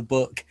the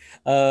book.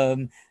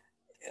 That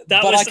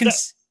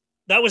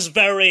was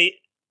very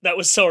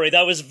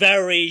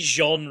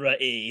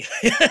genre-y.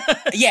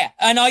 Yeah,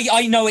 and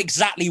I know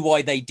exactly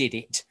why they did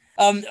it.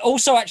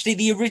 Also, actually,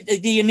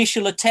 the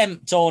initial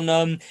attempt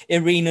on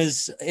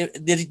Irina's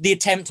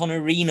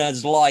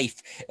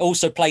life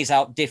also plays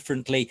out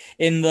differently.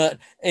 In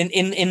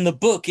the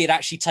book, it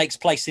actually takes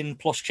place in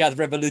Ploshchad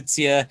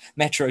Revoluция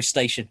metro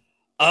station.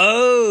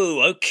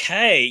 Oh,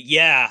 okay,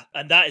 yeah,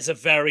 and that is a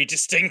very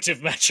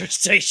distinctive metro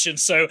station,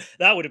 so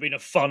that would have been a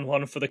fun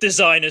one for the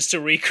designers to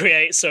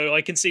recreate, so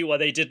I can see why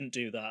they didn't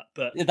do that.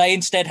 But they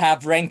instead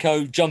have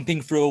Renko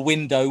jumping through a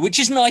window, which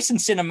is nice and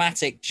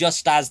cinematic,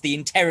 just as the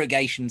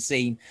interrogation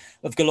scene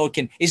of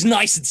Golodkin is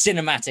nice and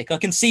cinematic. I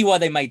can see why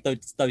they made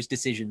those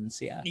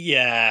decisions, yeah.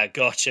 Yeah,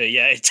 gotcha,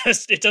 yeah,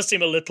 it does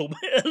seem a little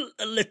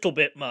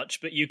bit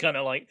much, but you kind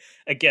of like,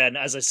 again,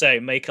 as I say,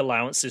 make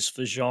allowances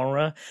for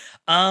genre.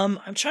 I'm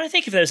trying to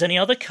think if there's any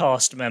other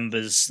cast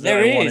members that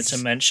I wanted to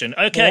mention.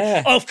 Okay,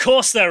 yeah. Of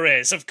course there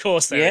is. How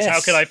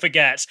could I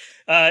forget?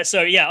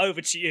 So yeah, over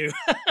to you.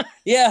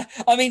 Yeah,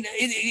 I mean,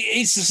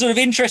 it's sort of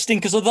interesting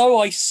because although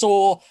I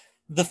saw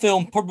the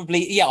film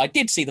I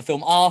did see the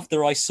film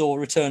after I saw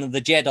Return of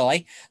the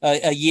Jedi,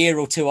 a year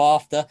or two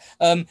after.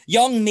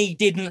 Young me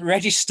didn't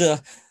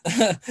register,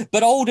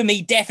 but older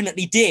me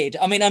definitely did.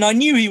 I mean, and I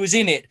knew he was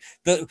in it,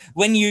 but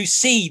when you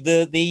see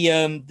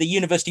the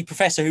university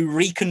professor who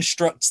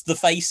reconstructs the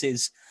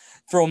faces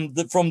from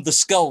the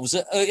skulls,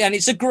 and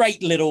it's a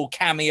great little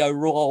cameo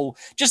role,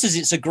 just as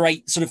it's a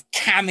great sort of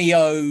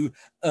cameo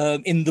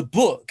in the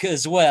book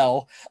as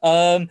well.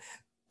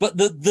 But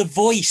the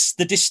voice,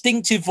 the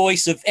distinctive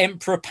voice of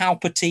Emperor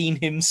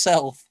Palpatine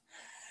himself,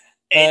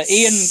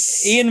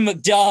 Ian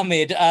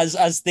McDiarmid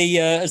as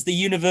the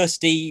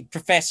university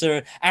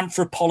professor,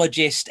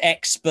 anthropologist,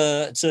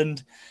 expert,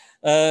 and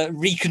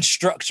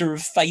reconstructor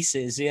of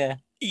faces. Yeah.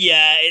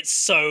 Yeah, it's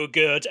so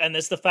good. And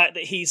there's the fact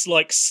that he's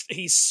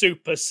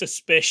super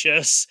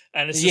suspicious,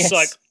 and it's just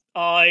like,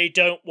 I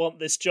don't want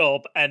this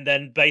job. And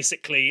then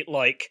basically,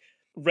 like,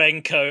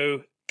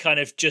 Renko kind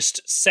of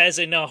just says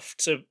enough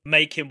to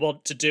make him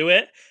want to do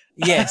it.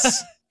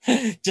 Yes.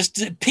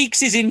 Just piques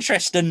his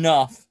interest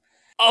enough.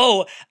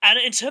 Oh, and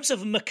in terms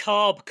of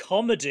macabre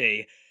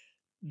comedy,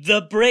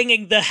 the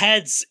bringing the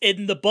heads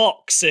in the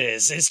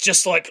boxes is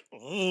just like,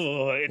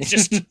 it's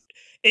just,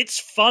 it's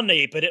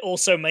funny, but it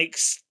also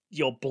makes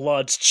your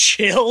blood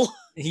chill.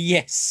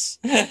 Yes.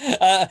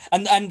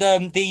 And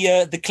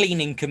the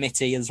cleaning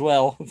committee as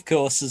well, of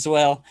course, as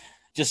well.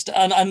 Just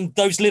and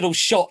those little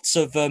shots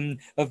of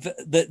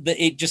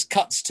it just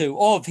cuts to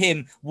of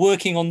him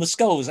working on the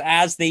skulls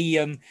as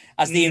the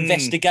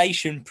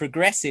investigation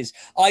progresses.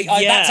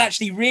 That's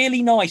actually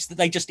really nice that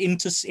they just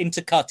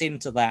intercut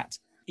into that.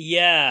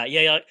 Yeah.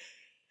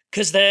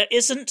 Because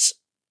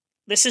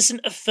this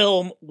isn't a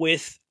film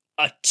with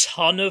a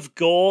ton of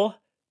gore,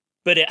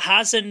 but it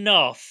has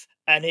enough,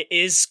 and it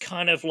is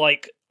kind of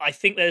like, I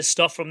think there's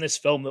stuff from this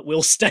film that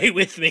will stay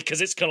with me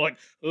because it's kind of like,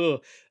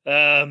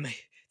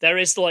 there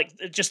is like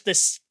just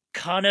this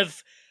kind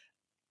of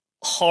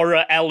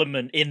horror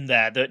element in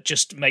there that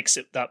just makes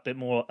it that bit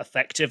more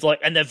effective. Like,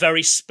 and they're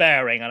very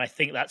sparing, and I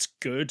think that's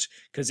good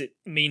because it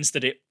means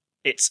that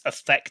it's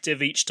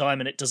effective each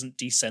time and it doesn't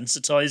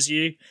desensitize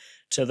you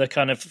to the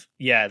kind of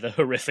the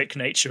horrific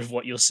nature of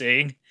what you're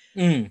seeing.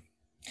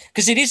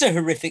 Because it is a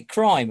horrific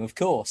crime, of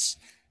course,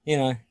 you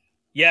know.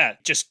 Yeah,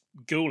 just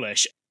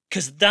ghoulish.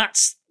 Because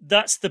that's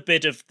the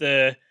bit of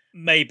the,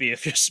 maybe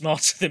if you're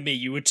smarter than me,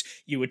 you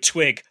would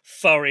twig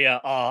Furrier.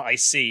 I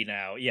see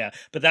now. Yeah,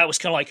 but that was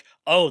kind of like,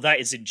 oh, that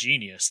is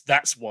ingenious.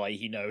 That's why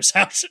he knows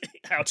how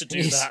to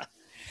do that.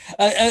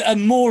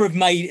 And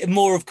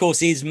more of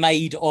course is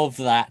made of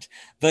that.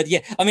 But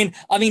yeah, I mean,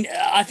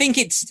 I think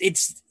it's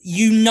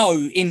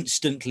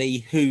instantly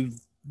who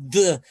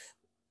the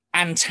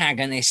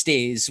antagonist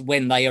is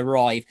when they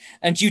arrive,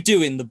 and you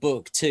do in the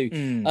book too.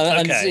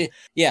 Okay.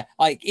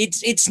 And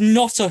it's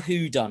not a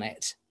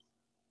whodunit.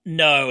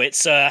 No,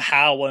 it's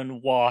how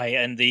and why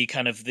and the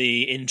kind of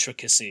the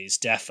intricacies.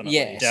 Definitely,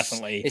 yes.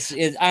 Definitely.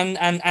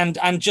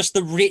 And just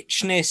the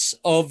richness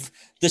of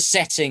the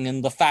setting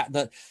and the fact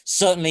that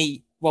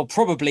certainly, well,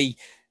 probably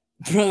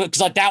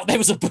because I doubt there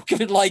was a book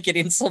of it like it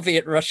in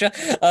Soviet Russia.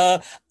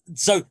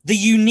 So the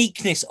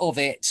uniqueness of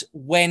it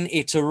when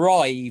it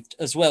arrived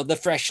as well, the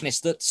freshness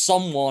that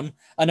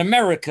an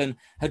American,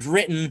 had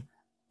written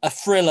a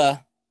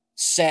thriller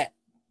set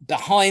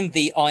behind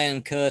the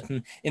Iron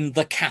Curtain in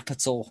the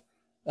capital,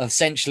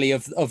 essentially,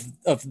 of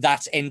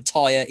that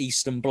entire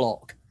Eastern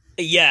Bloc.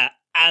 Yeah,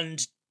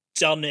 and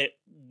done it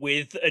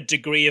with a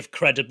degree of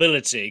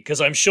credibility,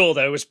 because I'm sure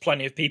there was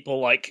plenty of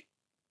people like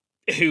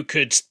who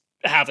could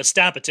have a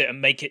stab at it and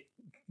make it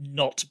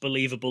not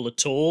believable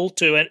at all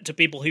to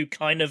people who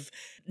kind of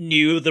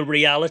knew the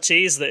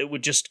realities, that it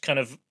would just kind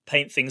of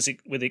paint things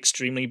with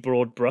extremely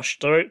broad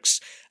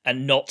brushstrokes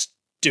and not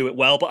do it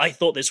well. But I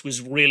thought this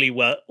was really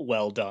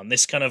well done.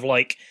 This kind of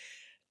like,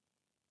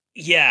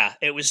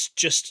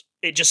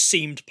 it just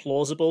seemed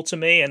plausible to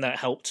me, and that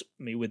helped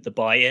me with the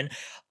buy-in.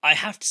 I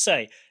have to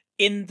say,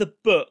 in the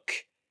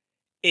book,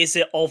 is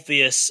it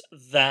obvious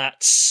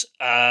that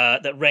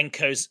that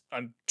Renko's,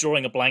 I'm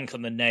drawing a blank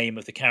on the name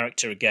of the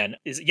character again,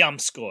 is it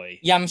Yamskoy?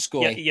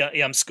 Yamskoy. Yeah,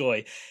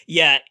 Yamskoy.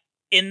 Yeah,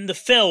 in the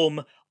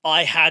film,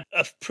 I had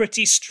a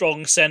pretty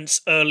strong sense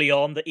early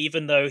on that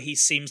even though he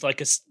seems like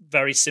a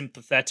very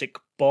sympathetic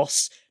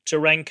boss to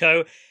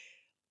Renko,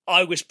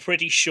 I was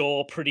pretty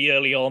sure pretty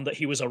early on that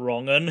he was a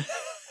wrong-un.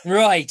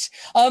 Right.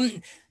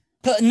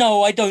 But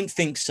no, I don't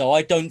think so.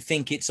 I don't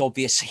think it's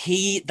obvious.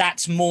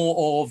 That's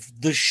more of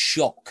the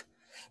shock.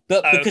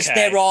 But because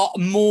there are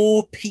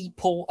more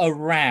people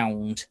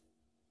around.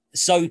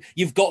 So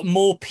you've got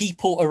more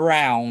people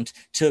around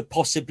to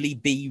possibly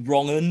be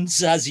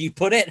wrong-uns, as you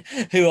put it,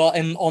 who are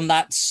on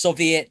that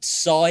Soviet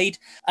side.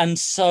 And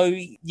so,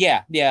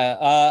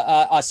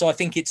 so I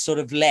think it's sort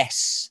of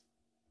less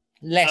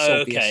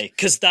obvious. Okay,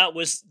 because that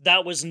was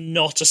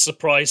not a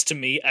surprise to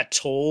me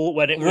at all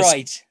when it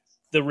was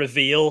the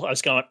reveal. I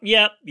was going,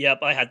 yep,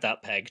 I had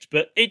that pegged.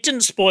 But it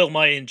didn't spoil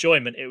my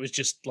enjoyment. It was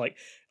just like,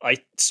 I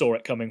saw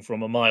it coming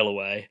from a mile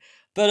away.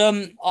 But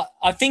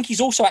I think he's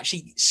also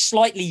actually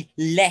slightly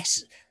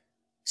less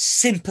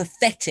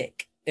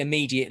sympathetic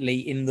immediately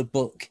in the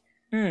book.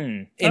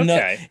 In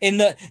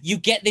that you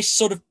get this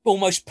sort of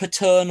almost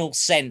paternal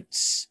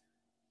sense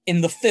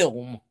in the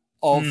film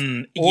of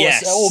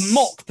or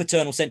mock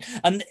paternal sense,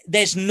 and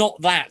there's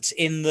not that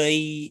in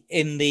the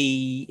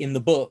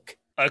book.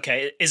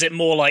 Okay, is it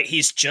more like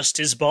he's just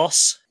his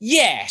boss?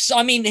 Yes,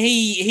 I mean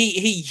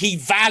he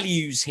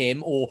values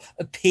him or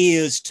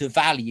appears to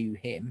value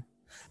him,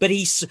 but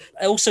he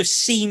also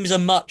seems a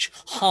much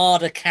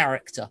harder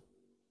character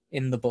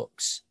in the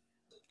books.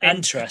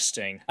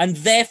 Interesting. And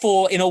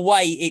therefore, in a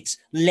way, it's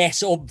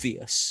less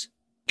obvious.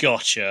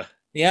 Gotcha.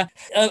 Yeah,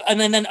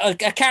 and then a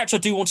character I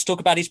do want to talk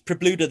about is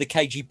Prabluda, the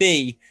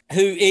KGB,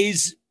 who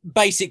is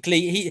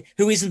basically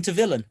who isn't a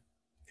villain.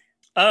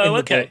 Oh,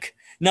 okay. Book.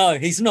 No,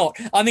 he's not.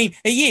 I mean,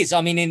 he is.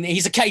 I mean,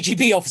 he's a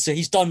KGB officer.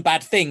 He's done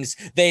bad things.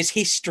 There's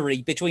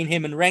history between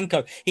him and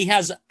Renko. He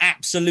has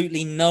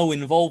absolutely no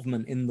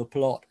involvement in the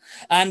plot.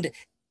 And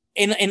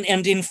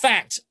in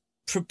fact,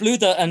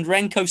 Prabluda and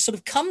Renko sort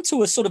of come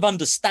to a sort of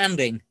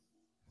understanding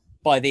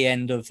by the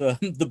end of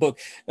the book.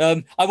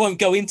 I won't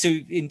go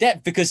into in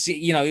depth because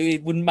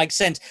it wouldn't make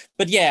sense.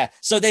 But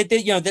so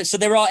so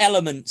there are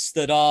elements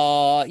that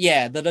are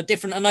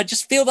different, and I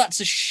just feel that's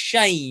a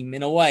shame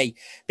in a way,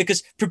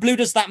 because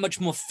Prabluda's that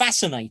much more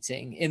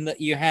fascinating in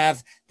that you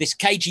have this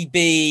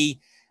KGB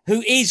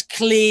who is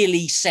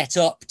clearly set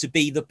up to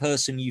be the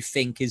person you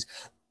think is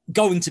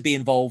going to be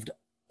involved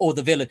or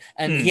the villain,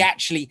 and he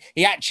actually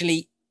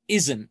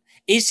isn't.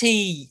 Is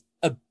he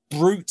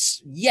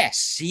brute?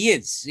 Yes, he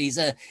is. He's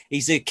a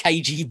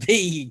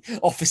KGB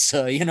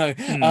officer,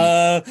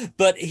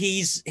 but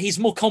he's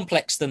more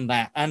complex than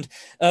that. And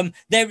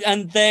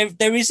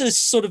there is a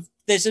sort of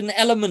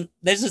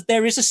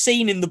there is a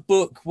scene in the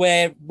book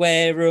where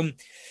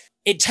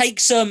it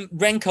takes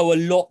Renko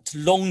a lot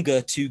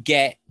longer to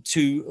get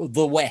to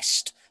the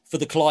West for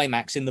the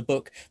climax in the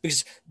book,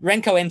 because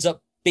Renko ends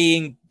up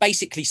being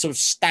basically sort of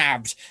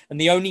stabbed, and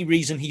the only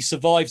reason he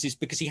survives is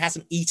because he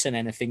hasn't eaten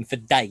anything for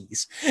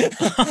days.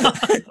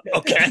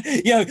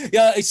 Okay.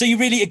 So you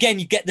really, again,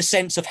 you get the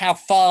sense of how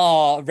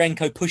far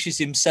Renko pushes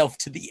himself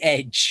to the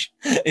edge,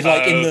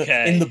 like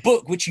in the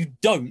book, which you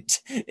don't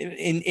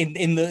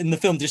in the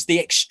film. Just the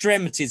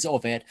extremities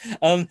of it,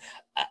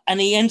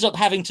 and he ends up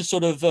having to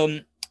sort of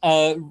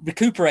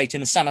recuperate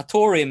in a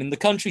sanatorium in the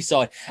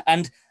countryside,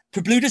 and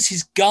Prabluda's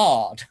his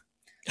guard.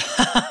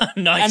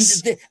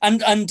 Nice.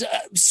 And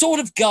sort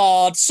of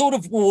guard, sort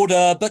of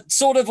warder, but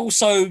sort of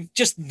also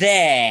just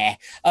there,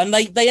 and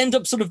they end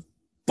up sort of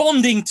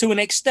bonding to an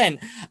extent.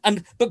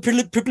 But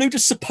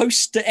Prabluda's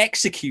supposed to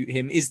execute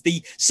him is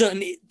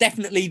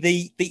definitely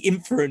the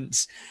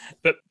inference.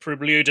 But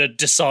Prabluda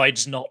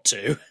decides not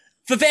to.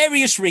 For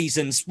various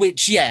reasons,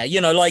 which will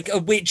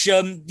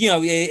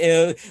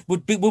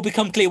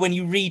become clear when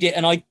you read it,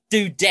 and I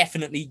do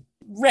definitely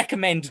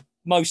recommend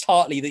most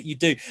heartily that you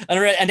do,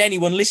 and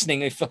anyone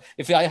listening, if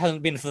it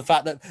hasn't been for the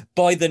fact that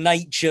by the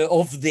nature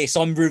of this,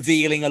 I'm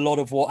revealing a lot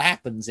of what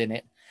happens in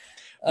it.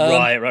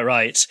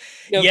 Right.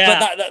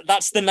 But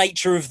that's the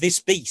nature of this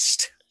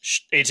beast.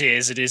 It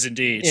is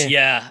indeed.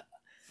 Yeah.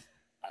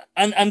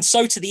 And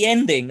so to the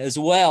ending as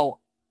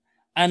well,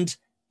 and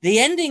the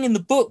ending in the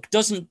book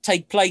doesn't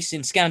take place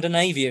in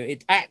Scandinavia.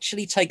 It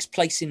actually takes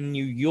place in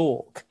New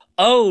York.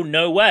 Oh,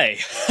 no way.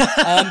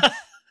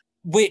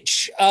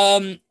 Which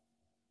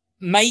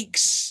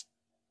makes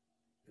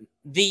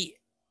the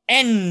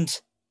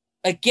end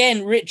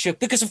again richer,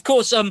 because of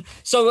course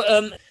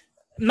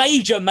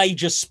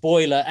major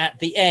spoiler at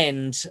the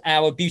end,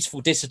 our beautiful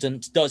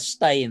dissident does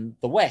stay in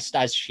the West,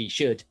 as she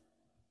should,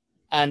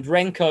 and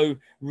Renko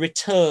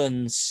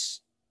returns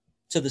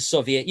to the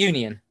Soviet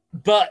Union.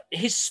 But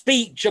his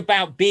speech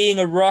about being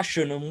a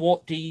Russian and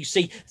what do you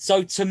see,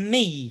 so to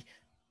me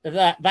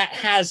that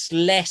has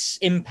less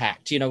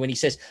impact, when he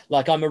says,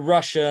 like, I'm a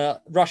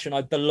Russian,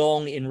 I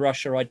belong in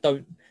Russia, I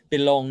don't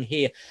belong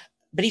here.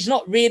 But he's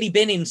not really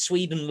been in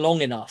Sweden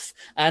long enough.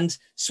 And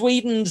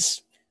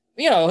Sweden's,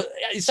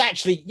 it's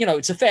actually,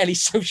 it's a fairly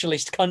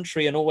socialist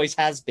country and always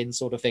has been,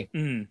 sort of thing.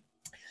 Mm.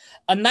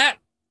 And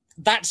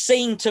that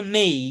scene, to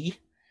me,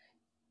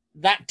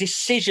 that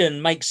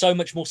decision makes so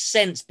much more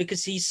sense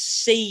because he's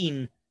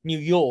seen New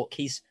York,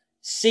 he's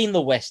seen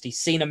the West, he's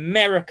seen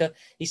America,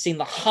 he's seen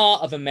the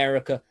heart of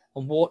America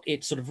and what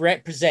it sort of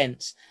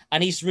represents,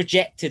 and he's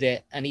rejected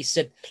it, and he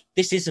said,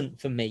 this isn't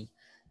for me.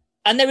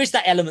 And there is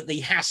that element that he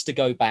has to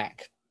go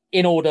back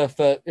in order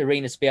for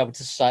Irina to be able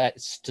to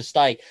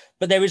stay.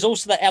 But there is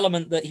also the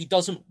element that he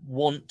doesn't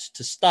want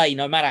to stay,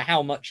 no matter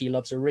how much he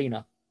loves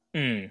Irina,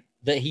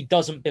 that he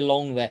doesn't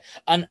belong there.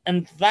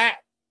 And that,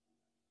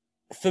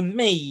 for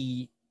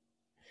me,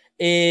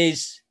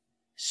 is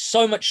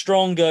so much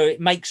stronger. It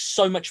makes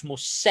so much more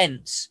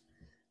sense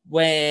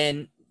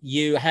when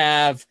you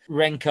have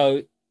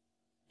Renko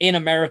in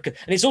America.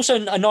 And it's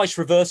also a nice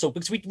reversal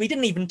because we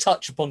didn't even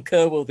touch upon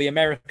Kerwil, the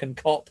American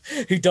cop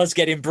who does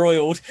get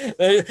embroiled,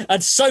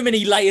 and so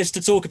many layers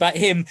to talk about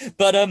him.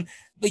 But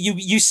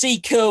you see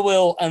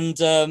Kerwil and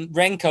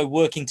Renko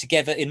working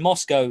together in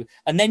Moscow,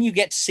 and then you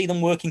get to see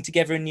them working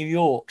together in New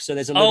York. So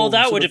there's a little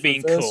that would have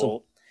been reversal.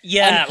 Cool.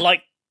 Yeah,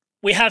 and,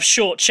 we have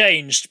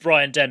shortchanged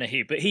Brian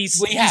Dennehy, but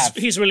he's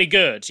really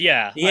good.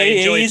 Yeah, I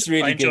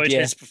enjoyed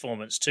his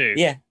performance too.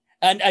 Yeah,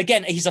 and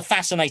again, he's a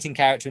fascinating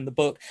character in the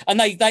book, and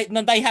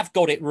they have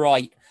got it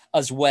right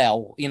as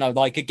well.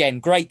 Again,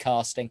 great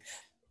casting.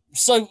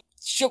 So,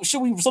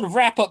 shall we sort of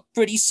wrap up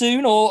pretty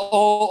soon,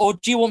 or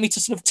do you want me to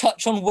sort of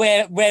touch on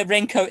where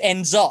Renko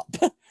ends up?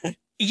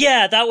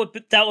 Yeah, that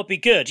would be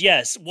good.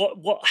 Yes.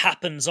 What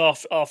happens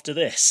after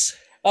this?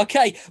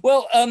 Okay.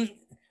 Well,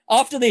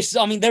 after this,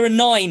 I mean, there are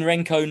 9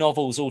 Renko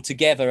novels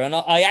altogether, and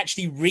I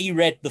actually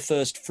reread the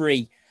first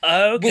 3.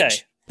 Okay.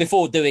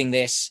 Before doing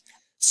this.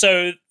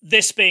 So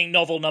this being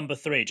novel number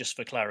 3, just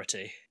for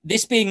clarity.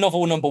 This being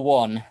novel number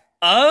 1.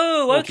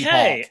 Oh,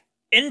 okay.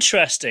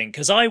 Interesting,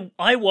 because I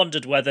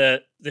wondered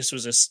whether this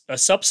was a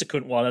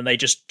subsequent one and they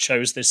just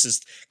chose this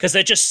as... Because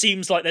there just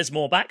seems like there's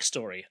more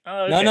backstory.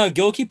 Oh, okay. No,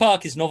 Gorky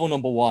Park is novel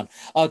number 1.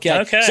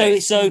 Okay.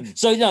 So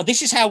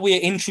this is how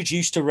we're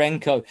introduced to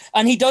Renko.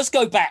 And he does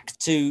go back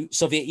to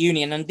Soviet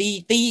Union, and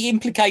the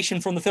implication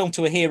from the film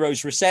To a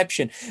Hero's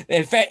Reception,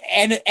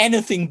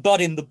 anything but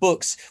in the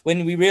books,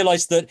 when we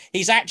realise that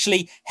he's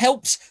actually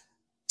helped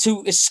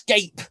to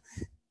escape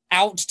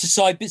out to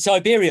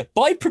Siberia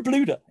by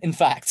Prabluda, in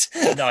fact.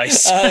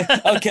 Nice.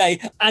 Okay,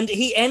 and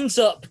he ends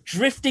up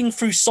drifting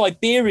through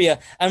Siberia,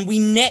 and we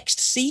next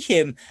see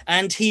him,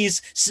 and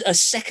he's a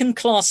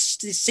second-class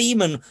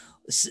seaman,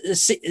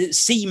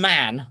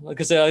 seaman,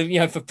 because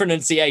for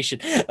pronunciation,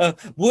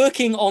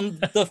 working on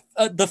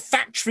the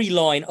factory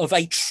line of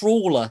a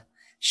trawler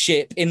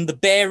ship in the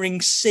Bering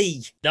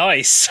Sea.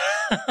 Nice.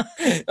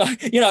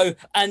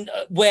 And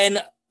when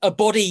a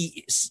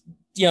body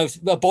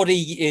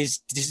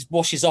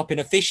washes up in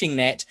a fishing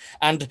net,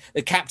 and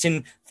the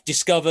captain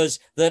discovers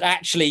that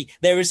actually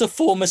there is a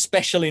former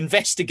special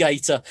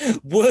investigator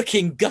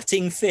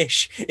gutting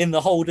fish in the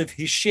hold of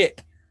his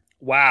ship.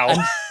 Wow.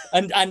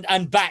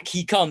 and back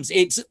he comes.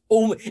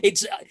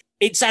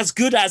 It's as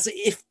good as,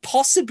 if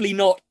possibly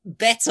not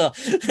better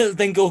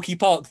than Gorky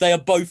Park. They are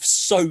both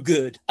so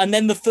good. And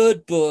then the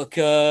third book,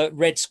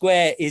 Red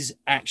Square, is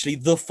actually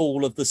the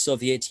fall of the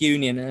Soviet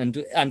Union,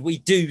 and we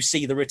do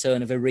see the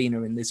return of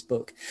Irina in this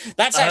book.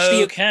 That's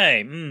actually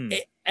okay.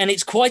 And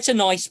it's quite a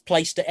nice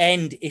place to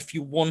end if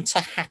you want a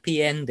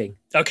happy ending.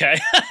 Okay.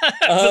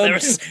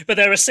 But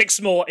there are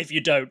 6 more if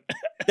you don't.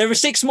 There are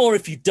 6 more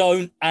if you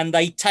don't, and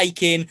they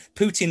take in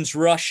Putin's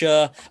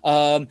Russia,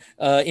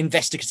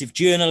 investigative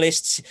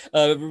journalists.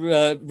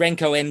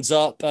 Renko ends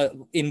up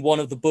in one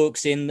of the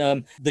books in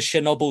the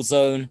Chernobyl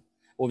zone.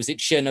 Or was it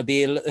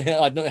Chernobyl?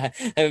 I don't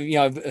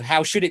know.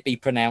 How should it be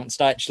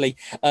pronounced, actually?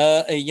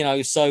 But in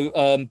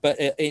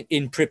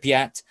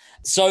Pripyat.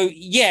 So,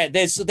 yeah,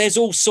 there's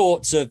all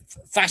sorts of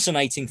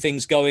fascinating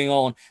things going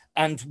on.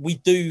 And we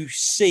do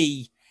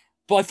see,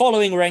 by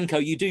following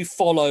Renko, you do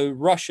follow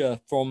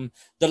Russia from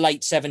the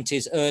late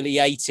 70s, early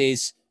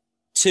 80s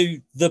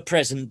to the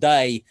present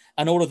day,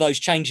 and all of those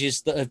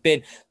changes that have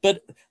been.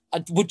 But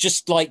I would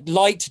just like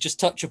to just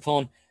touch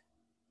upon,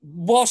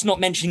 whilst not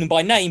mentioning him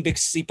by name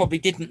because he probably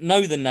didn't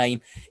know the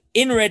name,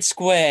 in Red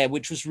Square,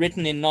 which was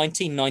written in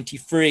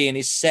 1993 and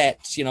is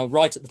set,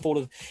 right at the fall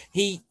of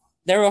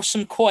there are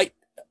some quite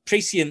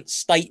prescient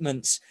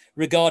statements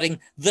regarding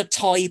the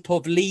type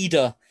of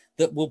leader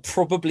that will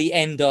probably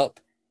end up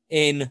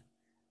in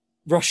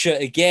Russia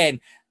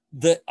again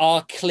that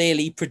are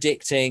clearly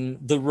predicting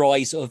the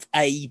rise of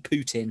a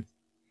Putin.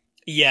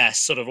 Yes,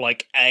 sort of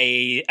like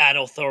an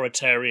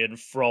authoritarian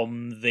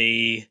from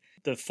the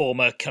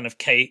former kind of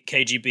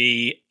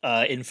KGB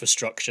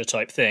infrastructure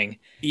type thing.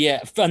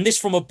 Yeah, and this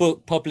from a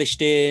book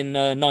published in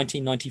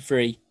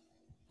 1993,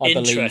 I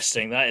believe.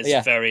 Interesting. That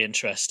is very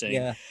interesting.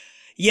 Yeah.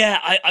 Yeah,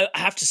 I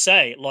have to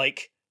say,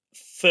 like,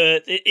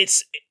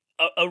 it's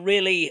a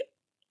really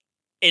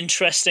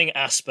interesting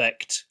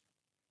aspect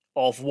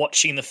of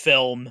watching the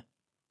film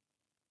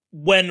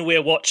when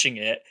we're watching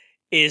it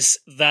is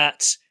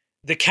that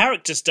the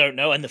characters don't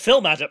know, and the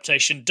film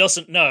adaptation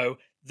doesn't know,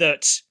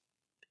 that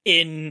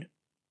in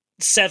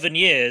 7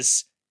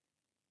 years,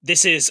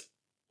 this is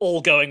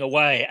all going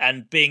away,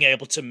 and being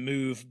able to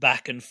move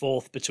back and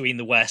forth between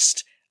the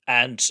West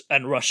and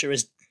Russia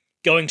is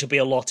going to be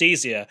a lot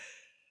easier.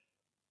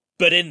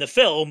 But in the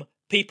film,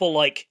 people,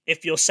 like,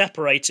 if you're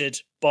separated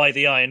by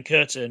the Iron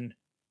Curtain,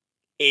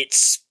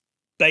 it's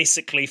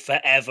basically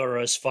forever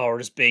as far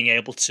as being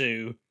able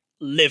to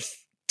live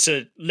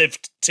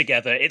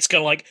together. It's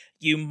kind of like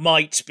you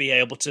might be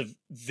able to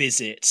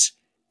visit.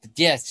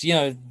 Yes,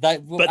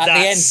 that, but at the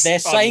end, they're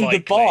saying unlikely.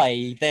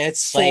 goodbye. They're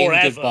saying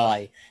Forever.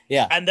 Goodbye.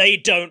 Yeah. And they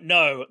don't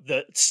know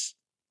that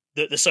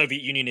the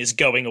Soviet Union is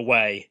going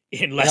away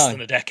in less than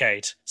a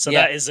decade. So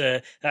that is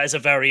a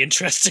very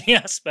interesting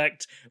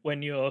aspect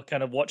when you're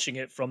kind of watching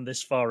it from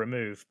this far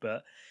removed.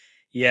 But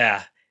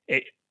yeah,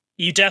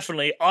 you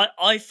definitely,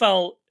 I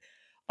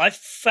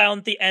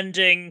found the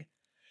ending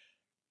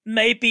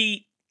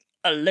maybe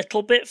a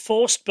little bit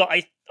forced, but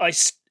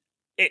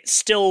it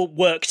still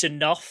worked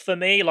enough for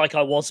me. Like,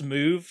 I was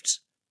moved,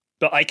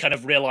 but I kind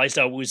of realized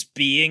I was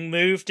being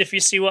moved, if you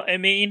see what I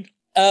mean.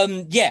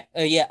 And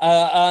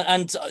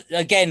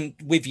again,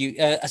 with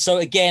you. So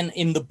again,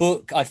 in the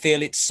book, I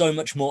feel it's so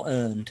much more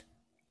earned.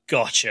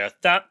 Gotcha.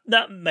 That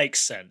makes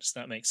sense.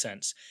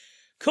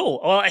 Cool.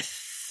 Well, I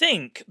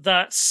think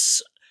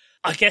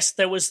I guess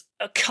there was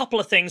a couple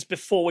of things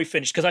before we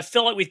finished, because I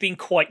feel like we've been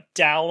quite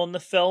down on the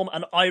film,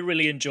 and I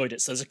really enjoyed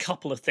it. So there's a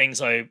couple of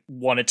things I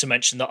wanted to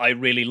mention that I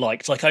really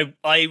liked. Like,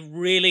 I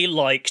really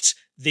liked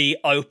the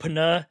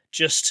opener.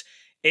 Just,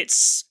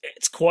 it's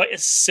quite a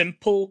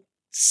simple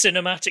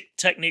cinematic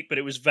technique, but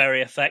it was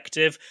very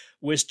effective,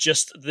 was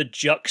just the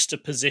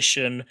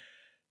juxtaposition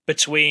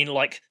between,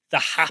 like, the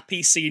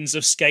happy scenes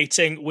of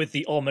skating with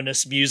the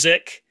ominous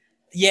music.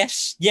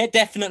 Yes, yeah,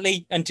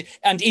 definitely, and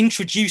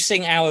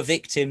introducing our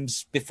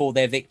victims before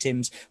they're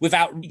victims,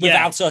 without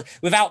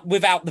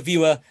the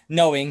viewer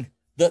knowing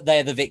that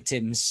they're the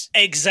victims.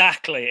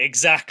 Exactly.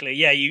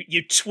 Yeah,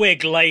 you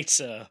twig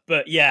later,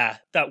 but yeah,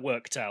 that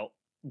worked out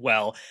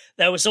well.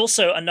 There was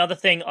also another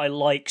thing I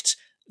liked,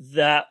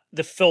 that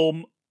the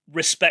film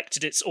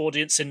respected its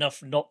audience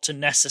enough not to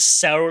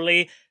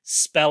necessarily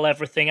spell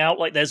everything out.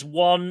 Like, there's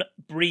one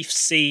brief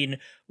scene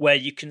where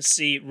you can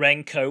see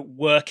Renko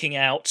working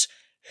out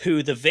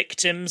who the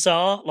victims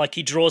are. Like,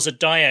 he draws a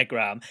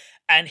diagram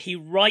and he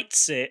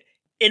writes it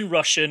in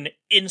Russian,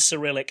 in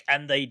Cyrillic,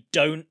 and they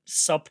don't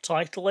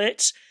subtitle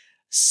it.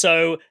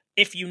 So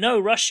if you know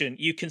Russian,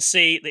 you can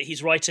see that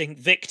he's writing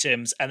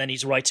victims and then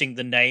he's writing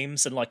the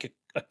names and like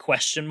a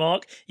question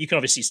mark. You can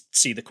obviously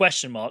see the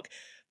question mark,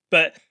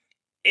 but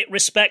it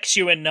respects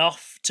you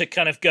enough to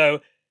kind of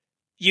go,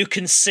 you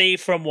can see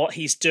from what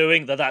he's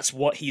doing that that's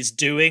what he's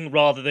doing,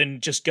 rather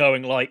than just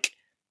going like,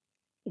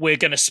 we're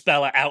going to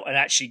spell it out and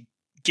actually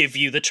give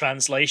you the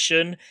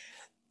translation.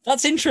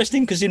 That's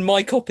interesting, because in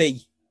my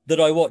copy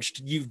that I watched,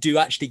 you do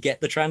actually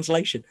get the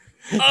translation.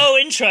 Oh,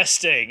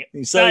 interesting.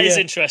 So, that is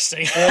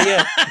interesting.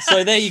 Yeah.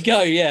 So there you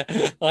go. Yeah.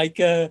 Like,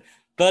 but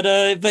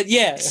But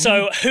yeah.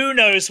 So who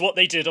knows what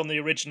they did on the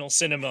original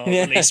cinema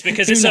release?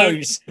 Because who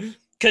knows?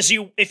 Because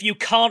if you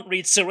can't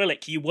read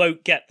Cyrillic, you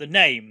won't get the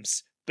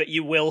names, but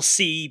you will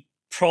see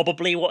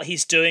probably what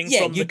he's doing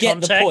from the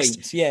get context. The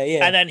point.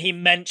 Yeah. And then he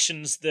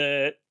mentions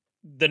the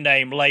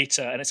name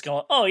later, and it's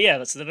going, oh yeah,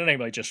 that's the name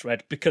I just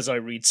read because I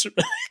read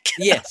Cyrillic.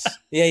 Yes.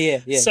 Yeah.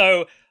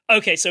 So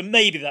okay, so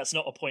maybe that's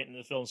not a point in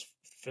the film's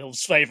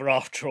favour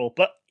after all,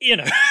 but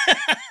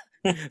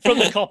from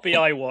the copy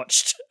I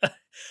watched.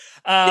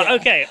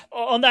 Okay,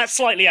 on that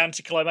slightly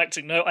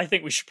anticlimactic note, I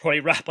think we should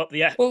probably wrap up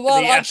the episode.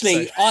 Well,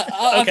 actually,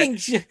 I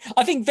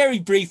think very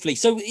briefly.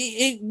 So,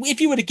 if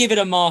you were to give it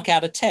a mark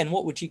out of 10,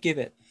 what would you give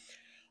it?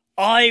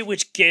 I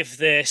would give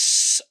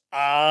this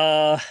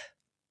 7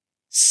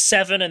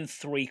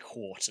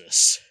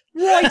 3/4.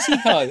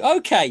 Righty-ho.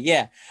 Okay,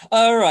 yeah.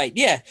 All right,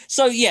 yeah.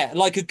 So, yeah,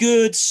 like a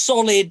good,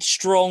 solid,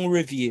 strong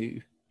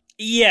review.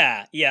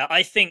 Yeah.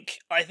 I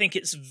think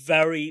it's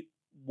very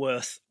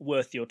worth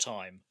your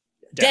time.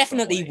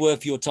 Definitely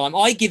worth your time.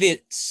 I give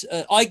it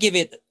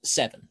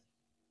 7.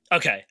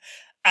 Okay.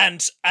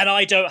 And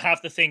I don't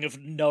have the thing of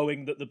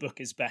knowing that the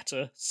book is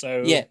better.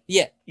 So yeah.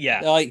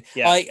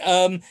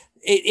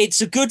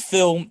 It's a good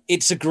film.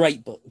 It's a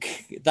great book.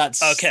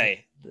 That's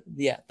okay.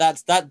 Yeah,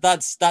 that's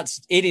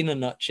it in a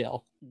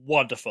nutshell.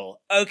 Wonderful.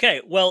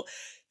 Okay, well,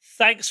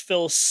 thanks,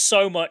 Phil,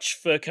 so much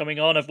for coming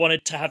on. I've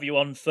wanted to have you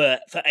on for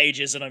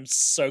ages, and I'm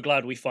so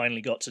glad we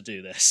finally got to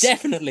do this.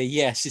 Definitely,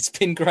 yes. It's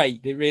been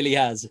great. It really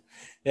has.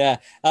 Yeah.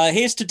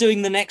 Here's to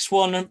doing the next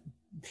one,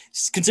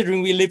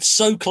 considering we live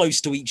so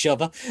close to each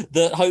other,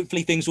 that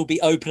hopefully things will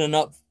be open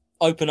up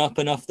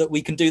enough that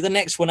we can do the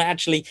next one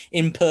actually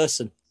in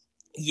person.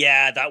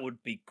 Yeah, that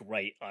would be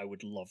great. I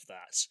would love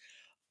that.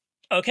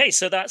 Okay,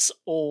 so that's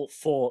all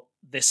for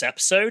this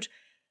episode.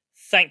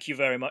 Thank you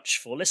very much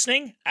for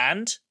listening,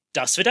 and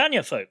do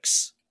svidaniya,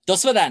 folks. Do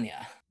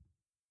svidaniya.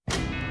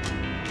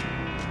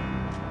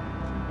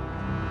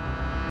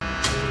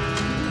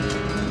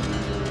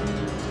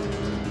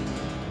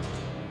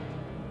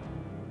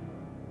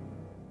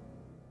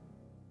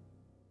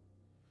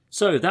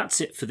 So that's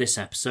it for this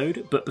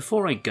episode, but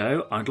before I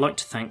go, I'd like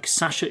to thank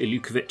Sasha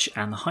Ilukovic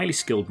and the Highly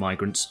Skilled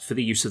Migrants for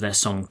the use of their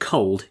song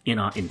Cold in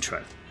our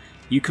intro.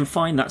 You can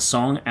find that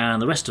song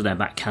and the rest of their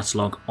back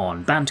catalogue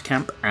on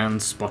Bandcamp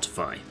and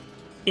Spotify.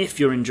 If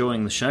you're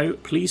enjoying the show,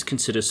 please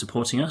consider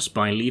supporting us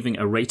by leaving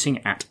a rating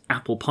at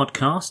Apple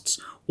Podcasts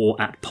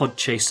or at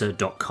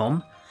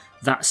podchaser.com.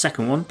 That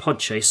second one,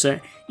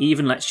 Podchaser,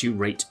 even lets you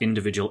rate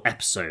individual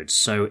episodes,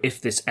 so if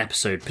this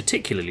episode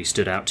particularly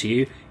stood out to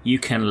you, you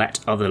can let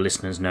other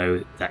listeners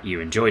know that you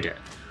enjoyed it.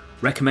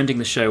 Recommending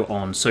the show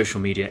on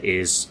social media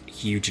is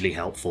hugely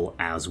helpful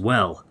as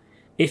well.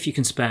 If you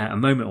can spare a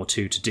moment or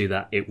two to do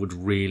that, it would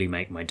really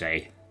make my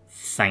day.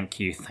 Thank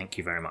you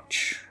very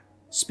much.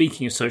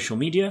 Speaking of social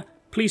media,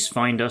 please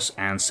find us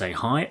and say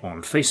hi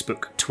on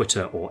Facebook,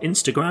 Twitter or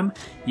Instagram.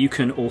 You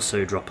can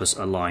also drop us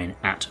a line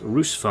at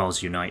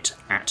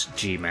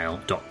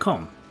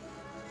roosefalesunite@gmail.com.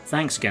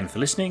 Thanks again for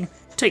listening,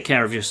 take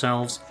care of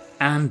yourselves,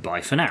 and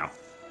bye for now.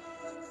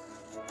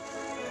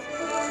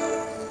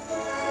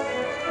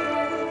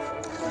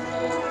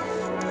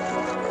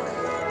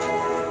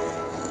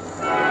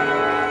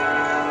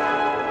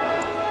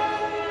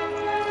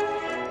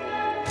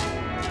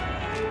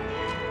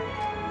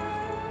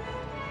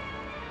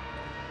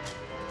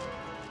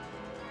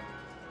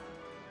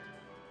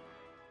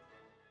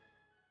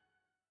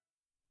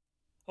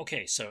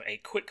 Okay, so a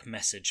quick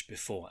message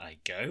before I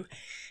go.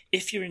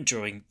 If you're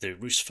enjoying the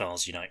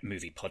Roosevales Unite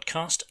movie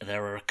podcast,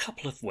 there are a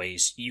couple of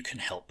ways you can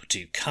help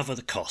to cover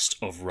the cost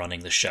of running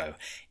the show,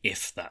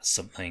 if that's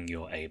something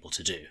you're able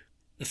to do.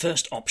 The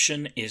first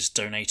option is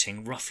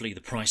donating roughly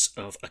the price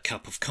of a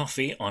cup of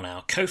coffee on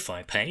our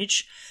Ko-Fi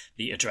page.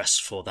 The address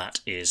for that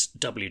is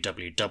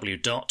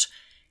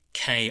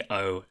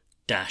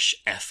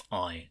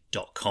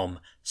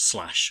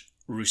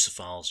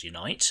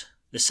www.ko-fi.com/Roosevalesunite.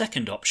 The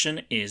second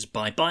option is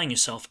by buying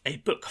yourself a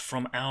book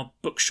from our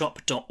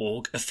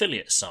bookshop.org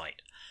affiliate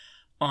site.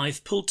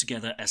 I've pulled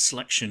together a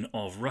selection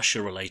of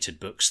Russia-related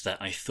books that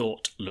I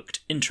thought looked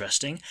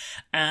interesting,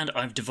 and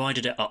I've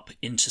divided it up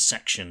into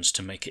sections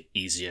to make it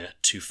easier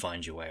to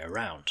find your way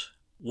around.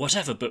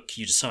 Whatever book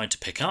you decide to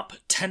pick up,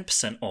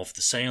 10% of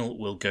the sale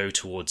will go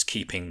towards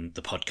keeping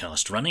the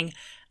podcast running,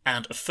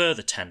 and a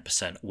further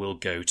 10% will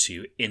go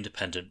to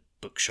independent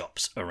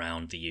bookshops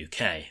around the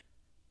UK.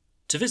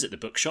 To visit the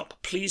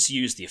bookshop, please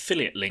use the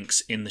affiliate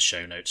links in the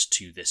show notes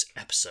to this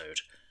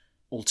episode.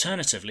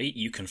 Alternatively,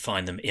 you can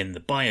find them in the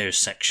bio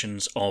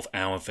sections of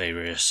our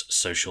various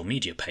social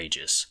media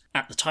pages.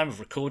 At the time of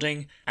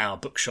recording, our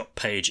bookshop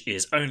page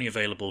is only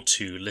available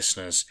to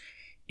listeners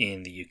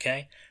in the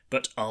UK,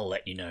 but I'll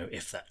let you know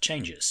if that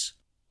changes.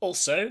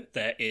 Also,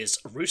 there is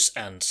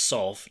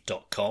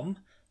rusandsov.com,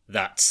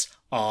 that's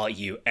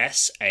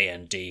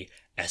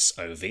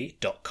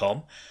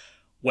rusandsov.com,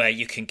 where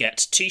you can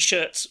get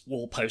t-shirts,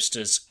 wall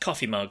posters,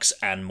 coffee mugs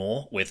and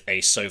more with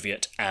a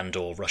Soviet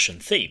and/or Russian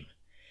theme.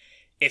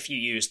 If you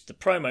use the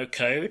promo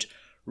code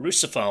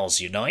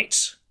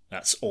RoosefalesUnite,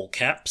 That's all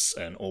caps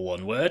and all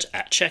one word.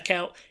 At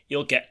checkout,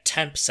 you'll get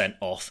 10%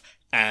 off,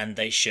 and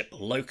they ship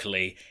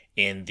locally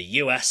in the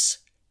US,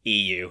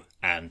 EU,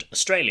 and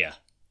Australia.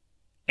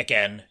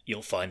 Again,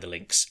 you'll find the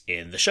links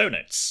in the show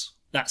notes.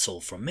 That's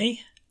all from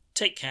me.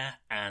 Take care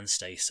and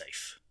stay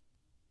safe.